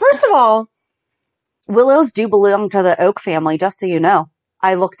 first of all, willows do belong to the oak family, just so you know.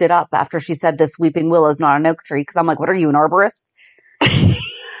 I looked it up after she said this weeping willow's not an oak tree, because I'm like, what are you, an arborist?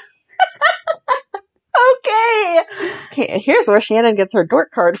 Okay, here's where Shannon gets her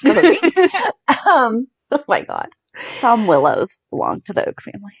dork card for the week. Oh my God. Some willows belong to the oak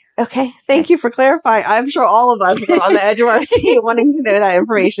family. Okay. Thank you for clarifying. I'm sure all of us were on the edge of our seat wanting to know that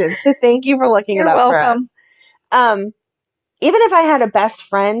information. So thank you for looking it up for us. Even if I had a best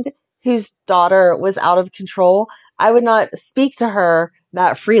friend whose daughter was out of control, I would not speak to her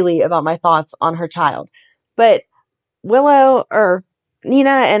that freely about my thoughts on her child. But Willow or Nina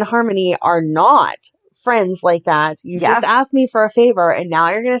and Harmony are not friends like that. You just asked me for a favor and now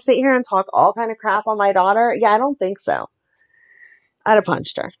you're going to sit here and talk all kind of crap on my daughter? Yeah, I don't think so. I'd have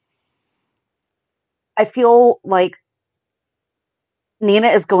punched her. I feel like Nina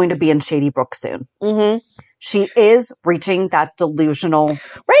is going to be in Shady Brook soon. Mm-hmm. She is reaching that delusional.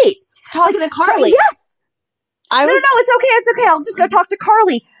 Right. Talking to Carly. Yes. No, it's okay. I'll just go talk to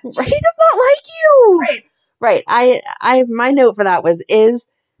Carly. Right. She does not like you. Right. I my note for that was, is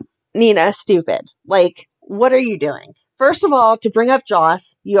Nina stupid? Like, what are you doing? First of all, to bring up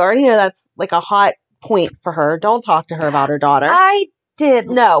Joss, you already know that's like a hot point for her. Don't talk to her about her daughter. I did.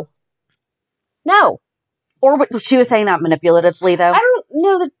 No. Or what she was saying that manipulatively, though. I don't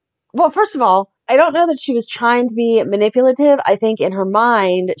know that. Well, first of all, I don't know that she was trying to be manipulative. I think in her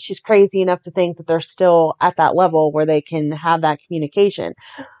mind, she's crazy enough to think that they're still at that level where they can have that communication.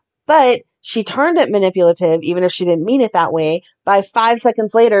 But she turned it manipulative, even if she didn't mean it that way, by 5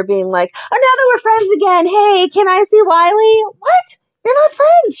 seconds later being like, oh, now that we're friends again. Hey, can I see Wiley? What? You're not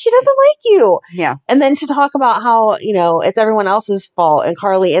friends. She doesn't like you. Yeah. And then to talk about how, it's everyone else's fault. And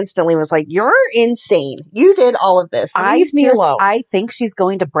Carly instantly was like, you're insane. You did all of this. Leave me alone. I think she's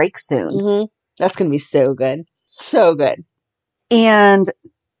going to break soon. Mm-hmm. That's going to be so good. So good. And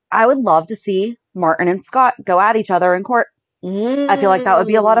I would love to see Martin and Scott go at each other in court. I feel like that would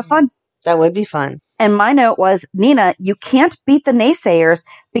be a lot of fun. That would be fun. And my note was, Nina, you can't beat the naysayers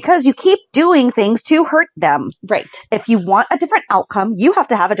because you keep doing things to hurt them. Right. If you want a different outcome, you have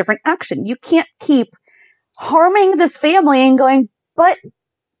to have a different action. You can't keep harming this family and going, but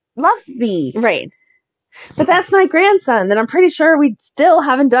love me. Right. But that's my grandson that I'm pretty sure we still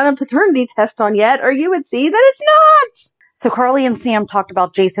haven't done a paternity test on yet, or you would see that it's not. So Carly and Sam talked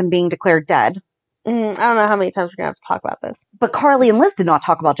about Jason being declared dead. I don't know how many times we're going to have to talk about this. But Carly and Liz did not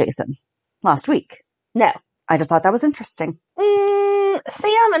talk about Jason last week. No. I just thought that was interesting.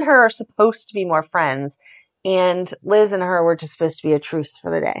 Sam and her are supposed to be more friends, and Liz and her were just supposed to be a truce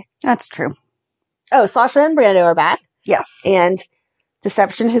for the day. That's true. Oh, Sasha and Brando are back. Yes. And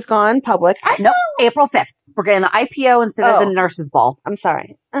Deception has gone public. Nope, April 5th. We're getting the IPO instead of the nurses' ball. I'm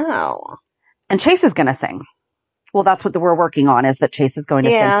sorry. Oh. And Chase is going to sing. Well, that's what we're working on, is that Chase is going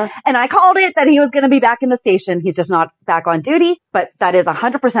to sing. And I called it that he was going to be back in the station. He's just not back on duty, but that is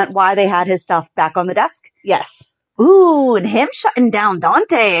 100% why they had his stuff back on the desk. Yes. Ooh, and him shutting down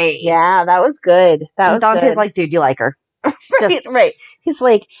Dante. Yeah, that was good. Dante's like, dude, you like her. Right. He's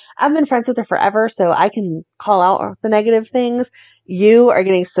like, I've been friends with her forever, so I can call out the negative things. You are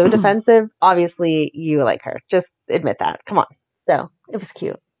getting so defensive. Obviously, you like her. Just admit that. Come on. So, it was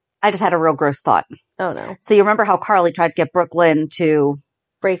cute. I just had a real gross thought. Oh, no. So you remember how Carly tried to get Brooklyn to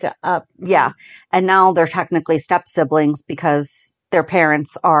break up? Yeah. And now they're technically step siblings because their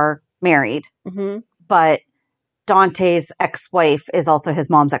parents are married. Mm-hmm. But Dante's ex-wife is also his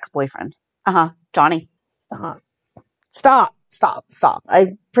mom's ex-boyfriend. Johnny. Stop.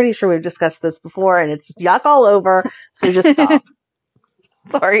 I'm pretty sure we've discussed this before and it's yuck all over. So just stop.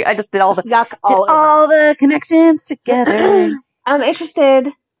 Sorry, I just did all all the connections together. I'm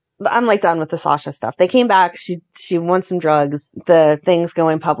interested. I'm like done with the Sasha stuff. They came back. She wants some drugs. The thing's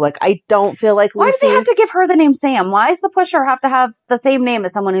going public. I don't feel like Lucy. Why do they have to give her the name Sam? Why does the pusher have to have the same name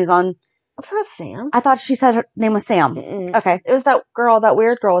as someone who's on? It's not Sam. I thought she said her name was Sam. Okay. It was that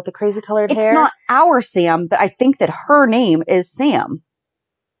weird girl with the crazy colored hair. It's not our Sam, but I think that her name is Sam.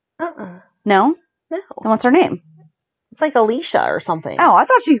 No? No. Then what's her name? It's like Alicia or something. Oh, I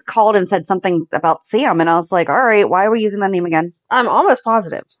thought she called and said something about Sam, and I was like, all right, why are we using that name again? I'm almost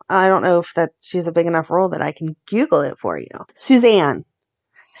positive. I don't know if she's a big enough role that I can Google it for you. Suzanne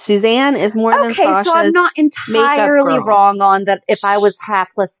is more than Sasha's. Okay, so I'm not entirely wrong on that if I was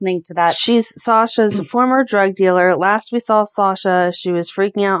half listening to that. She's Sasha's former drug dealer. Last we saw Sasha, she was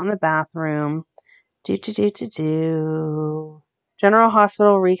freaking out in the bathroom. General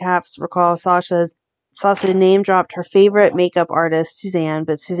Hospital recaps recall Sasha name dropped her favorite makeup artist, Suzanne,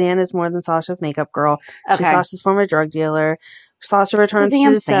 but Suzanne is more than Sasha's makeup girl. Okay. She's Sasha's former drug dealer. Sasha returns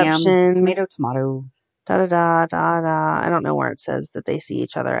to Deception. Sam, tomato. I don't know where it says that they see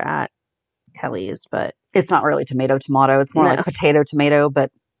each other at Kelly's, but it's not really tomato. It's more like potato tomato,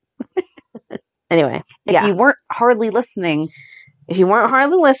 but anyway. If you weren't hardly listening,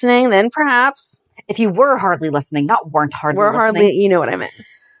 then perhaps. If you were hardly listening, not weren't hardly listening. You know what I meant.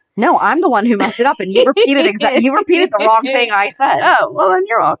 No, I'm the one who messed it up, and you repeated the wrong thing I said. Oh, well, then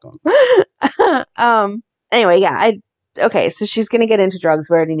you're welcome. Anyway, yeah, okay, so she's going to get into drugs.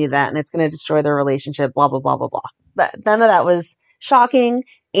 We already knew that, and it's going to destroy their relationship, blah, blah, blah, blah, blah. But none of that was shocking.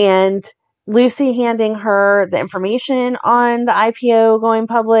 And Lucy handing her the information on the IPO going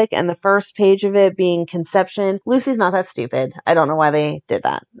public and the first page of it being conception. Lucy's not that stupid. I don't know why they did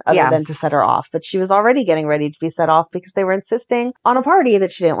that other than to set her off. But she was already getting ready to be set off because they were insisting on a party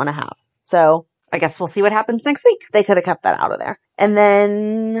that she didn't want to have. So I guess we'll see what happens next week. They could have kept that out of there. And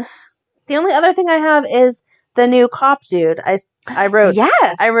then the only other thing I have is the new cop dude. I wrote,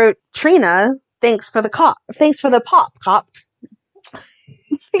 yes, I wrote Trina, thanks for the pop, cop.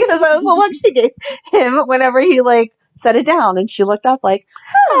 Because that was the look she gave him whenever he set it down, and she looked up like,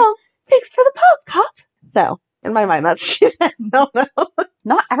 oh, thanks for the pop, cop. So in my mind, that's what she said. No.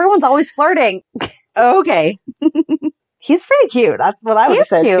 Not everyone's always flirting. Okay. He's pretty cute. That's what I would have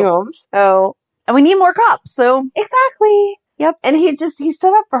said to him. So, and we need more cops. So exactly. Yep. And he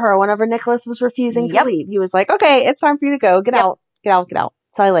stood up for her whenever Nicholas was refusing to leave. He was like, okay, it's time for you to go. Get out.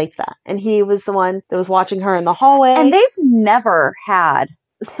 So I liked that. And he was the one that was watching her in the hallway. And they've never had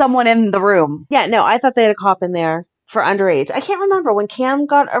someone in the room. Yeah, no, I thought they had a cop in there for underage. I can't remember when Cam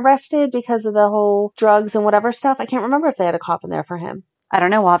got arrested because of the whole drugs and whatever stuff. I can't remember if they had a cop in there for him. I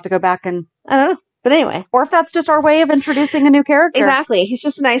don't know. We'll have to go back and... I don't know. But anyway. Or if that's just our way of introducing a new character. Exactly. He's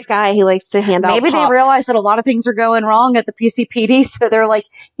just a nice guy. He likes to hand out Maybe pop. They realize that a lot of things are going wrong at the PCPD, so they're like,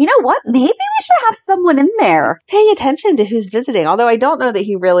 you know what? Maybe we should have someone in there. Paying attention to who's visiting. Although I don't know that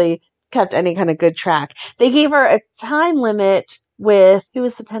he really kept any kind of good track. They gave her a time limit with... Who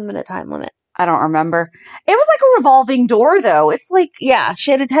was the 10-minute time limit? I don't remember. It was like a revolving door, though. It's like... Yeah, she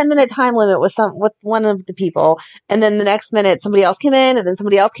had a 10-minute time limit with one of the people. And then the next minute, somebody else came in, and then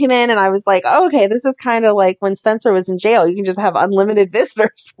somebody else came in. And I was like, oh, okay, this is kind of like when Spencer was in jail. You can just have unlimited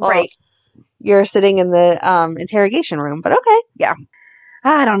visitors. Right. You're sitting in the interrogation room. But okay. Yeah.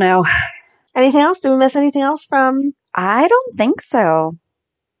 I don't know. Anything else? Did we miss anything else from... I don't think so.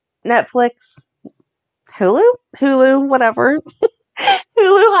 Netflix? Hulu, whatever. Hulu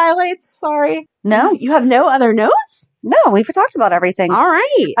highlights, sorry. No. You have no other notes? No, we've talked about everything. All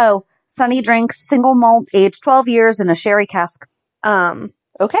right. Oh, Sunny drinks single malt, aged 12 years in a sherry cask.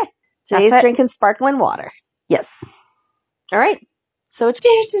 Okay. Today's drinking sparkling water. Yes. All right. So it's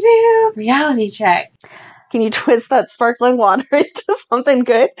reality check. Can you twist that sparkling water into something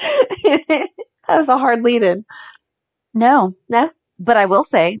good? That was a hard lead-in. No. No? But I will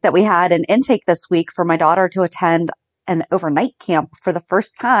say that we had an intake this week for my daughter to attend an overnight camp for the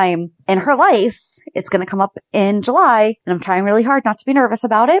first time in her life. It's going to come up in July, and I'm trying really hard not to be nervous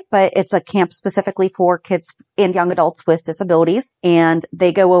about it, but it's a camp specifically for kids and young adults with disabilities, and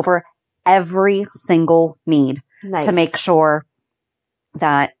they go over every single need to make sure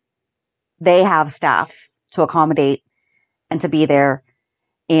that they have staff to accommodate and to be there.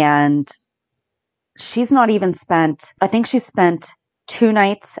 And she's not even spent, I think she spent 2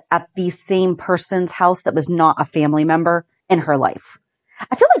 nights at the same person's house that was not a family member in her life.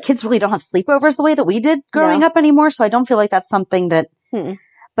 I feel like kids really don't have sleepovers the way that we did growing up anymore. So I don't feel like that's something that,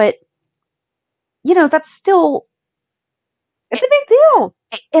 but that's still, it's a big deal.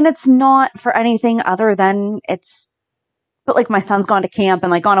 And it's not for anything other than but like my son's gone to camp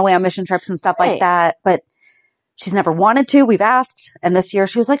and gone away on mission trips and stuff like that. But she's never wanted to. We've asked. And this year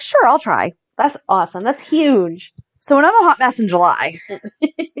she was like, sure, I'll try. That's awesome. That's huge. So when I'm a hot mess in July,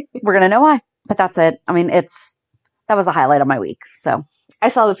 we're going to know why. But that's it. I mean, that was the highlight of my week. So I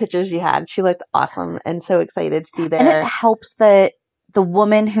saw the pictures you had. She looked awesome and so excited to be there. And it helps that the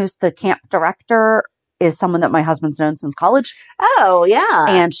woman who's the camp director is someone that my husband's known since college. Oh, yeah.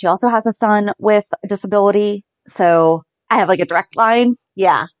 And she also has a son with a disability. So I have a direct line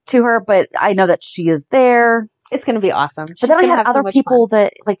to her, but I know that she is there. It's going to be awesome. But then I had other people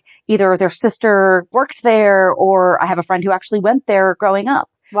that either their sister worked there, or I have a friend who actually went there growing up.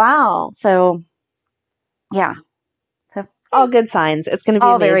 Wow. So, yeah. So all good signs. It's going to be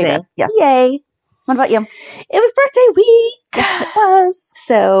amazing. Very good. Yes. Yay. What about you? It was birthday week. Yes, it was.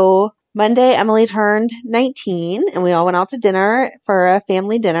 So Monday, Emily turned 19 and we all went out to dinner for a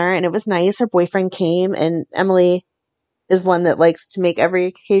family dinner, and it was nice. Her boyfriend came, and Emily is one that likes to make every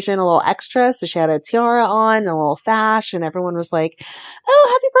occasion a little extra. So she had a tiara on, a little sash, and everyone was like, oh,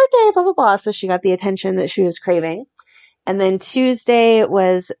 happy birthday, blah, blah, blah. So she got the attention that she was craving. And then Tuesday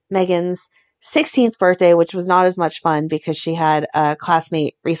was Megan's 16th birthday, which was not as much fun because she had a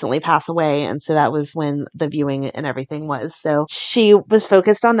classmate recently pass away. And so that was when the viewing and everything was. So she was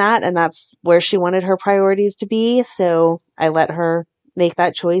focused on that, and that's where she wanted her priorities to be. So I let her make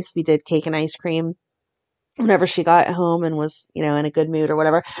that choice. We did cake and ice cream. whenever she got home and was, in a good mood or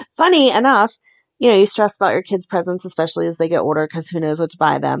whatever. Funny enough, you stress about your kids' presents, especially as they get older, because who knows what to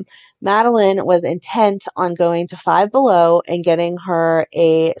buy them. Madeline was intent on going to Five Below and getting her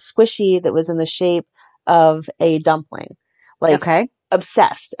a squishy that was in the shape of a dumpling. Okay.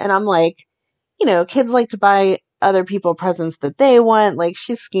 Obsessed. And I'm like, kids like to buy other people presents that they want. Like,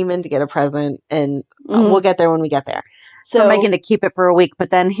 she's scheming to get a present, and we'll get there when we get there. So Megan to keep it for a week, but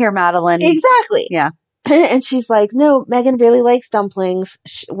then here, Madeline. Exactly. Yeah. And she's like, no, Megan really likes dumplings.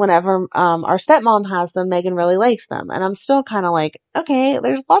 Whenever our stepmom has them, Megan really likes them. And I'm still kind of like, okay,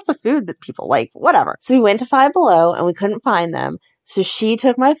 there's lots of food that people like, whatever. So we went to Five Below and we couldn't find them. So she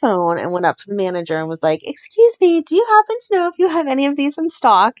took my phone and went up to the manager and was like, excuse me, do you happen to know if you have any of these in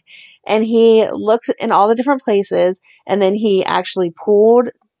stock? And he looked in all the different places, and then he actually pulled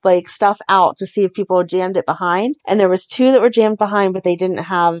stuff out to see if people had jammed it behind. And there was 2 that were jammed behind, but they didn't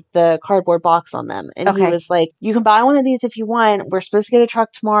have the cardboard box on them. And he was like, you can buy one of these if you want. We're supposed to get a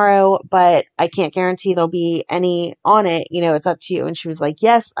truck tomorrow, but I can't guarantee there'll be any on it. It's up to you. And she was like,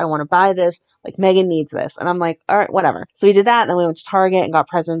 yes, I want to buy this. Like, Megan needs this. And I'm like, all right, whatever. So we did that. And then we went to Target and got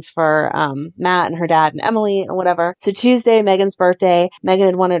presents for Matt and her dad and Emily and whatever. So Tuesday, Megan's birthday, Megan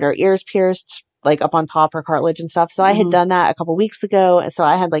had wanted her ears pierced, up on top, her cartilage and stuff. So I had done that a couple weeks ago. And so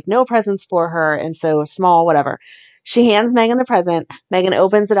I had no presents for her. And so small, whatever. She hands Megan the present. Megan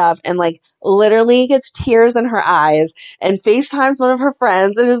opens it up and literally gets tears in her eyes and FaceTimes one of her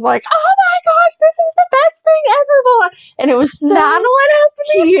friends and is like, oh my gosh, this is the best thing ever. And it was so Madeline has to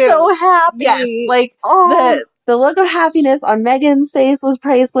be cute. so happy. Yes. The look of happiness on Megan's face was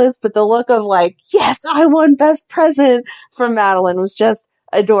priceless, but the look of yes, I won best present from Madeline was just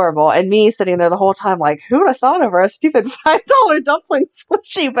adorable. And me sitting there the whole time who would have thought of her a stupid $5 dumpling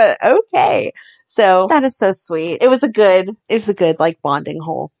squishy, but okay. So that is so sweet. It was a good bonding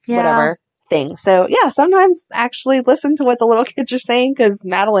whole whatever thing. So yeah, sometimes actually listen to what the little kids are saying, because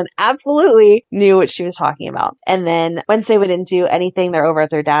Madeline absolutely knew what she was talking about. And then Wednesday we didn't do anything. They're over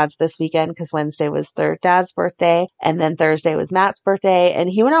at their dad's this weekend because Wednesday was their dad's birthday. And then Thursday was Matt's birthday. And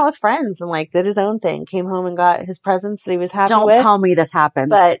he went out with friends and did his own thing. Came home and got his presents that he was happy with. Don't tell me this happened.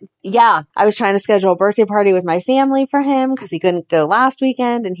 But yeah, I was trying to schedule a birthday party with my family for him because he couldn't go last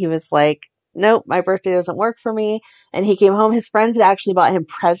weekend. And he was like, nope, my birthday doesn't work for me. And he came home. His friends had actually bought him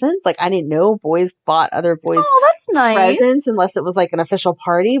presents. I didn't know boys bought other boys that's nice. presents unless it was an official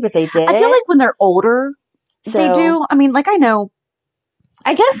party, but they did. I feel when they're older, they do. I mean, I know.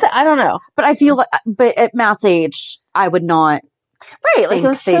 I guess, I don't know. But I feel but at Matt's age, I would not. Right. It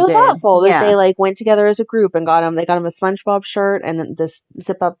was so thoughtful that they went together as a group and got him a SpongeBob shirt and this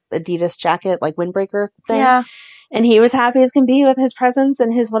zip up Adidas jacket, windbreaker thing. Yeah. And he was happy as can be with his presents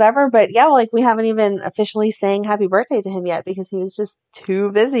and his whatever. But yeah, we haven't even officially sang happy birthday to him yet because he was just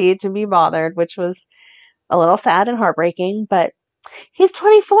too busy to be bothered, which was a little sad and heartbreaking. But he's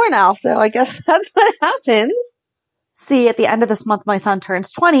 24 now, so I guess that's what happens. See, at the end of this month, my son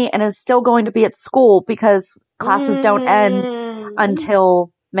turns 20 and is still going to be at school because classes don't end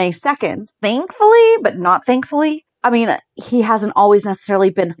until May 2nd. Thankfully, but not thankfully. I mean, he hasn't always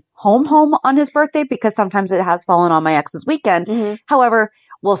necessarily been home on his birthday because sometimes it has fallen on my ex's weekend. Mm-hmm. However,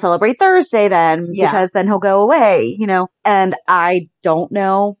 we'll celebrate Thursday then because then he'll go away, and I don't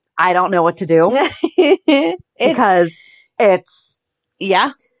know what to do because it's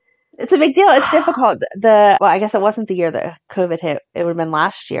a big deal. It's difficult. I guess it wasn't the year that COVID hit. It would have been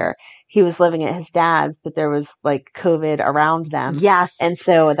last year. He was living at his dad's, but there was COVID around them. Yes. And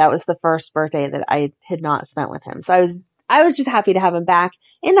so that was the first birthday that I had not spent with him. So I was just happy to have him back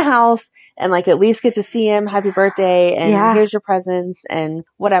in the house and at least get to see him. Happy birthday. And here's your presents and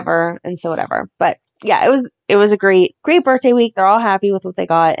whatever. And so whatever. But yeah, it was a great birthday week. They're all happy with what they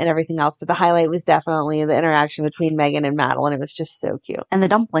got and everything else. But the highlight was definitely the interaction between Megan and Madeline. It was just so cute. And the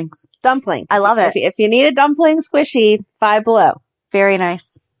dumplings. I love it. If you need a dumpling squishy, Five Below. Very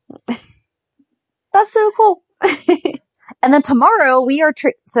nice. That's so cool. And then tomorrow we are,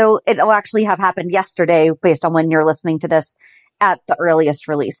 so it'll actually have happened yesterday based on when you're listening to this at the earliest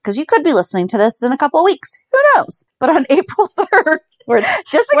release. Because you could be listening to this in a couple of weeks. Who knows? But on April 3rd,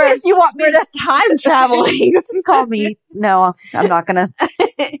 just in case you want me to time traveling, just call me. No, I'm not going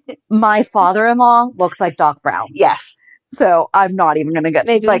to. My father-in-law looks like Doc Brown. Yes. So I'm not even going to get,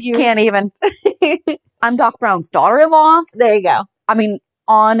 can't even. I'm Doc Brown's daughter-in-law. There you go. I mean,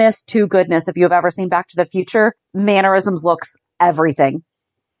 honest to goodness, if you have ever seen Back to the Future, mannerisms, looks, everything.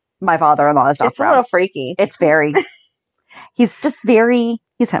 My father-in-law is Doc Brown. It's a little freaky. It's very. He's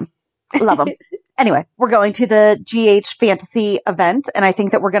him. Love him. Anyway, we're going to the GH Fantasy event, and I think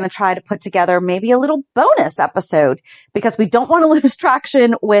that we're going to try to put together maybe a little bonus episode because we don't want to lose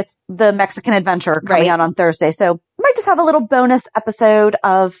traction with the Mexican Adventure coming out on Thursday. So we might just have a little bonus episode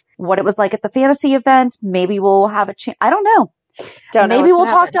of what it was like at the fantasy event. Maybe we'll have a chance. I don't know. Maybe we'll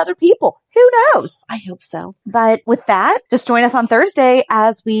talk to other people. Who knows? I hope so. But with that, just join us on Thursday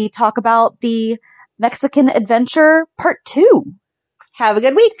as we talk about the Mexican Adventure Part 2. Have a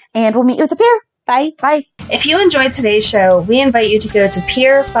good week. And we'll meet you at the pier. Bye. Bye. If you enjoyed today's show, we invite you to go to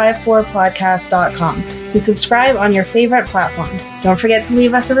pier54podcast.com to subscribe on your favorite platforms. Don't forget to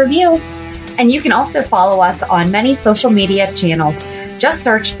leave us a review. And you can also follow us on many social media channels. Just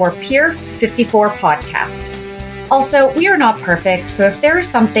search for Pier 54 Podcast. Also, we are not perfect, so if there is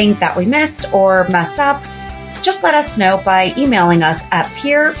something that we missed or messed up, just let us know by emailing us at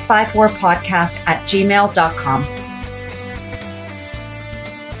pier54podcast@gmail.com.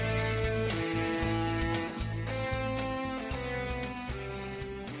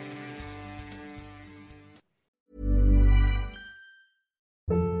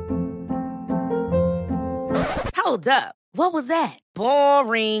 Hold up. What was that?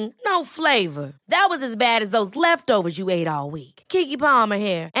 Boring. No flavor. That was as bad as those leftovers you ate all week. Keke Palmer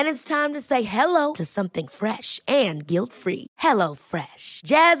here, and it's time to say hello to something fresh and guilt-free. HelloFresh.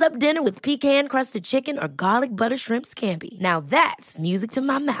 Jazz up dinner with pecan-crusted chicken or garlic butter shrimp scampi. Now that's music to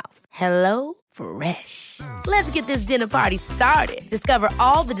my mouth. HelloFresh. Let's get this dinner party started. Discover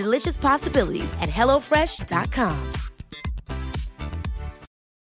all the delicious possibilities at HelloFresh.com.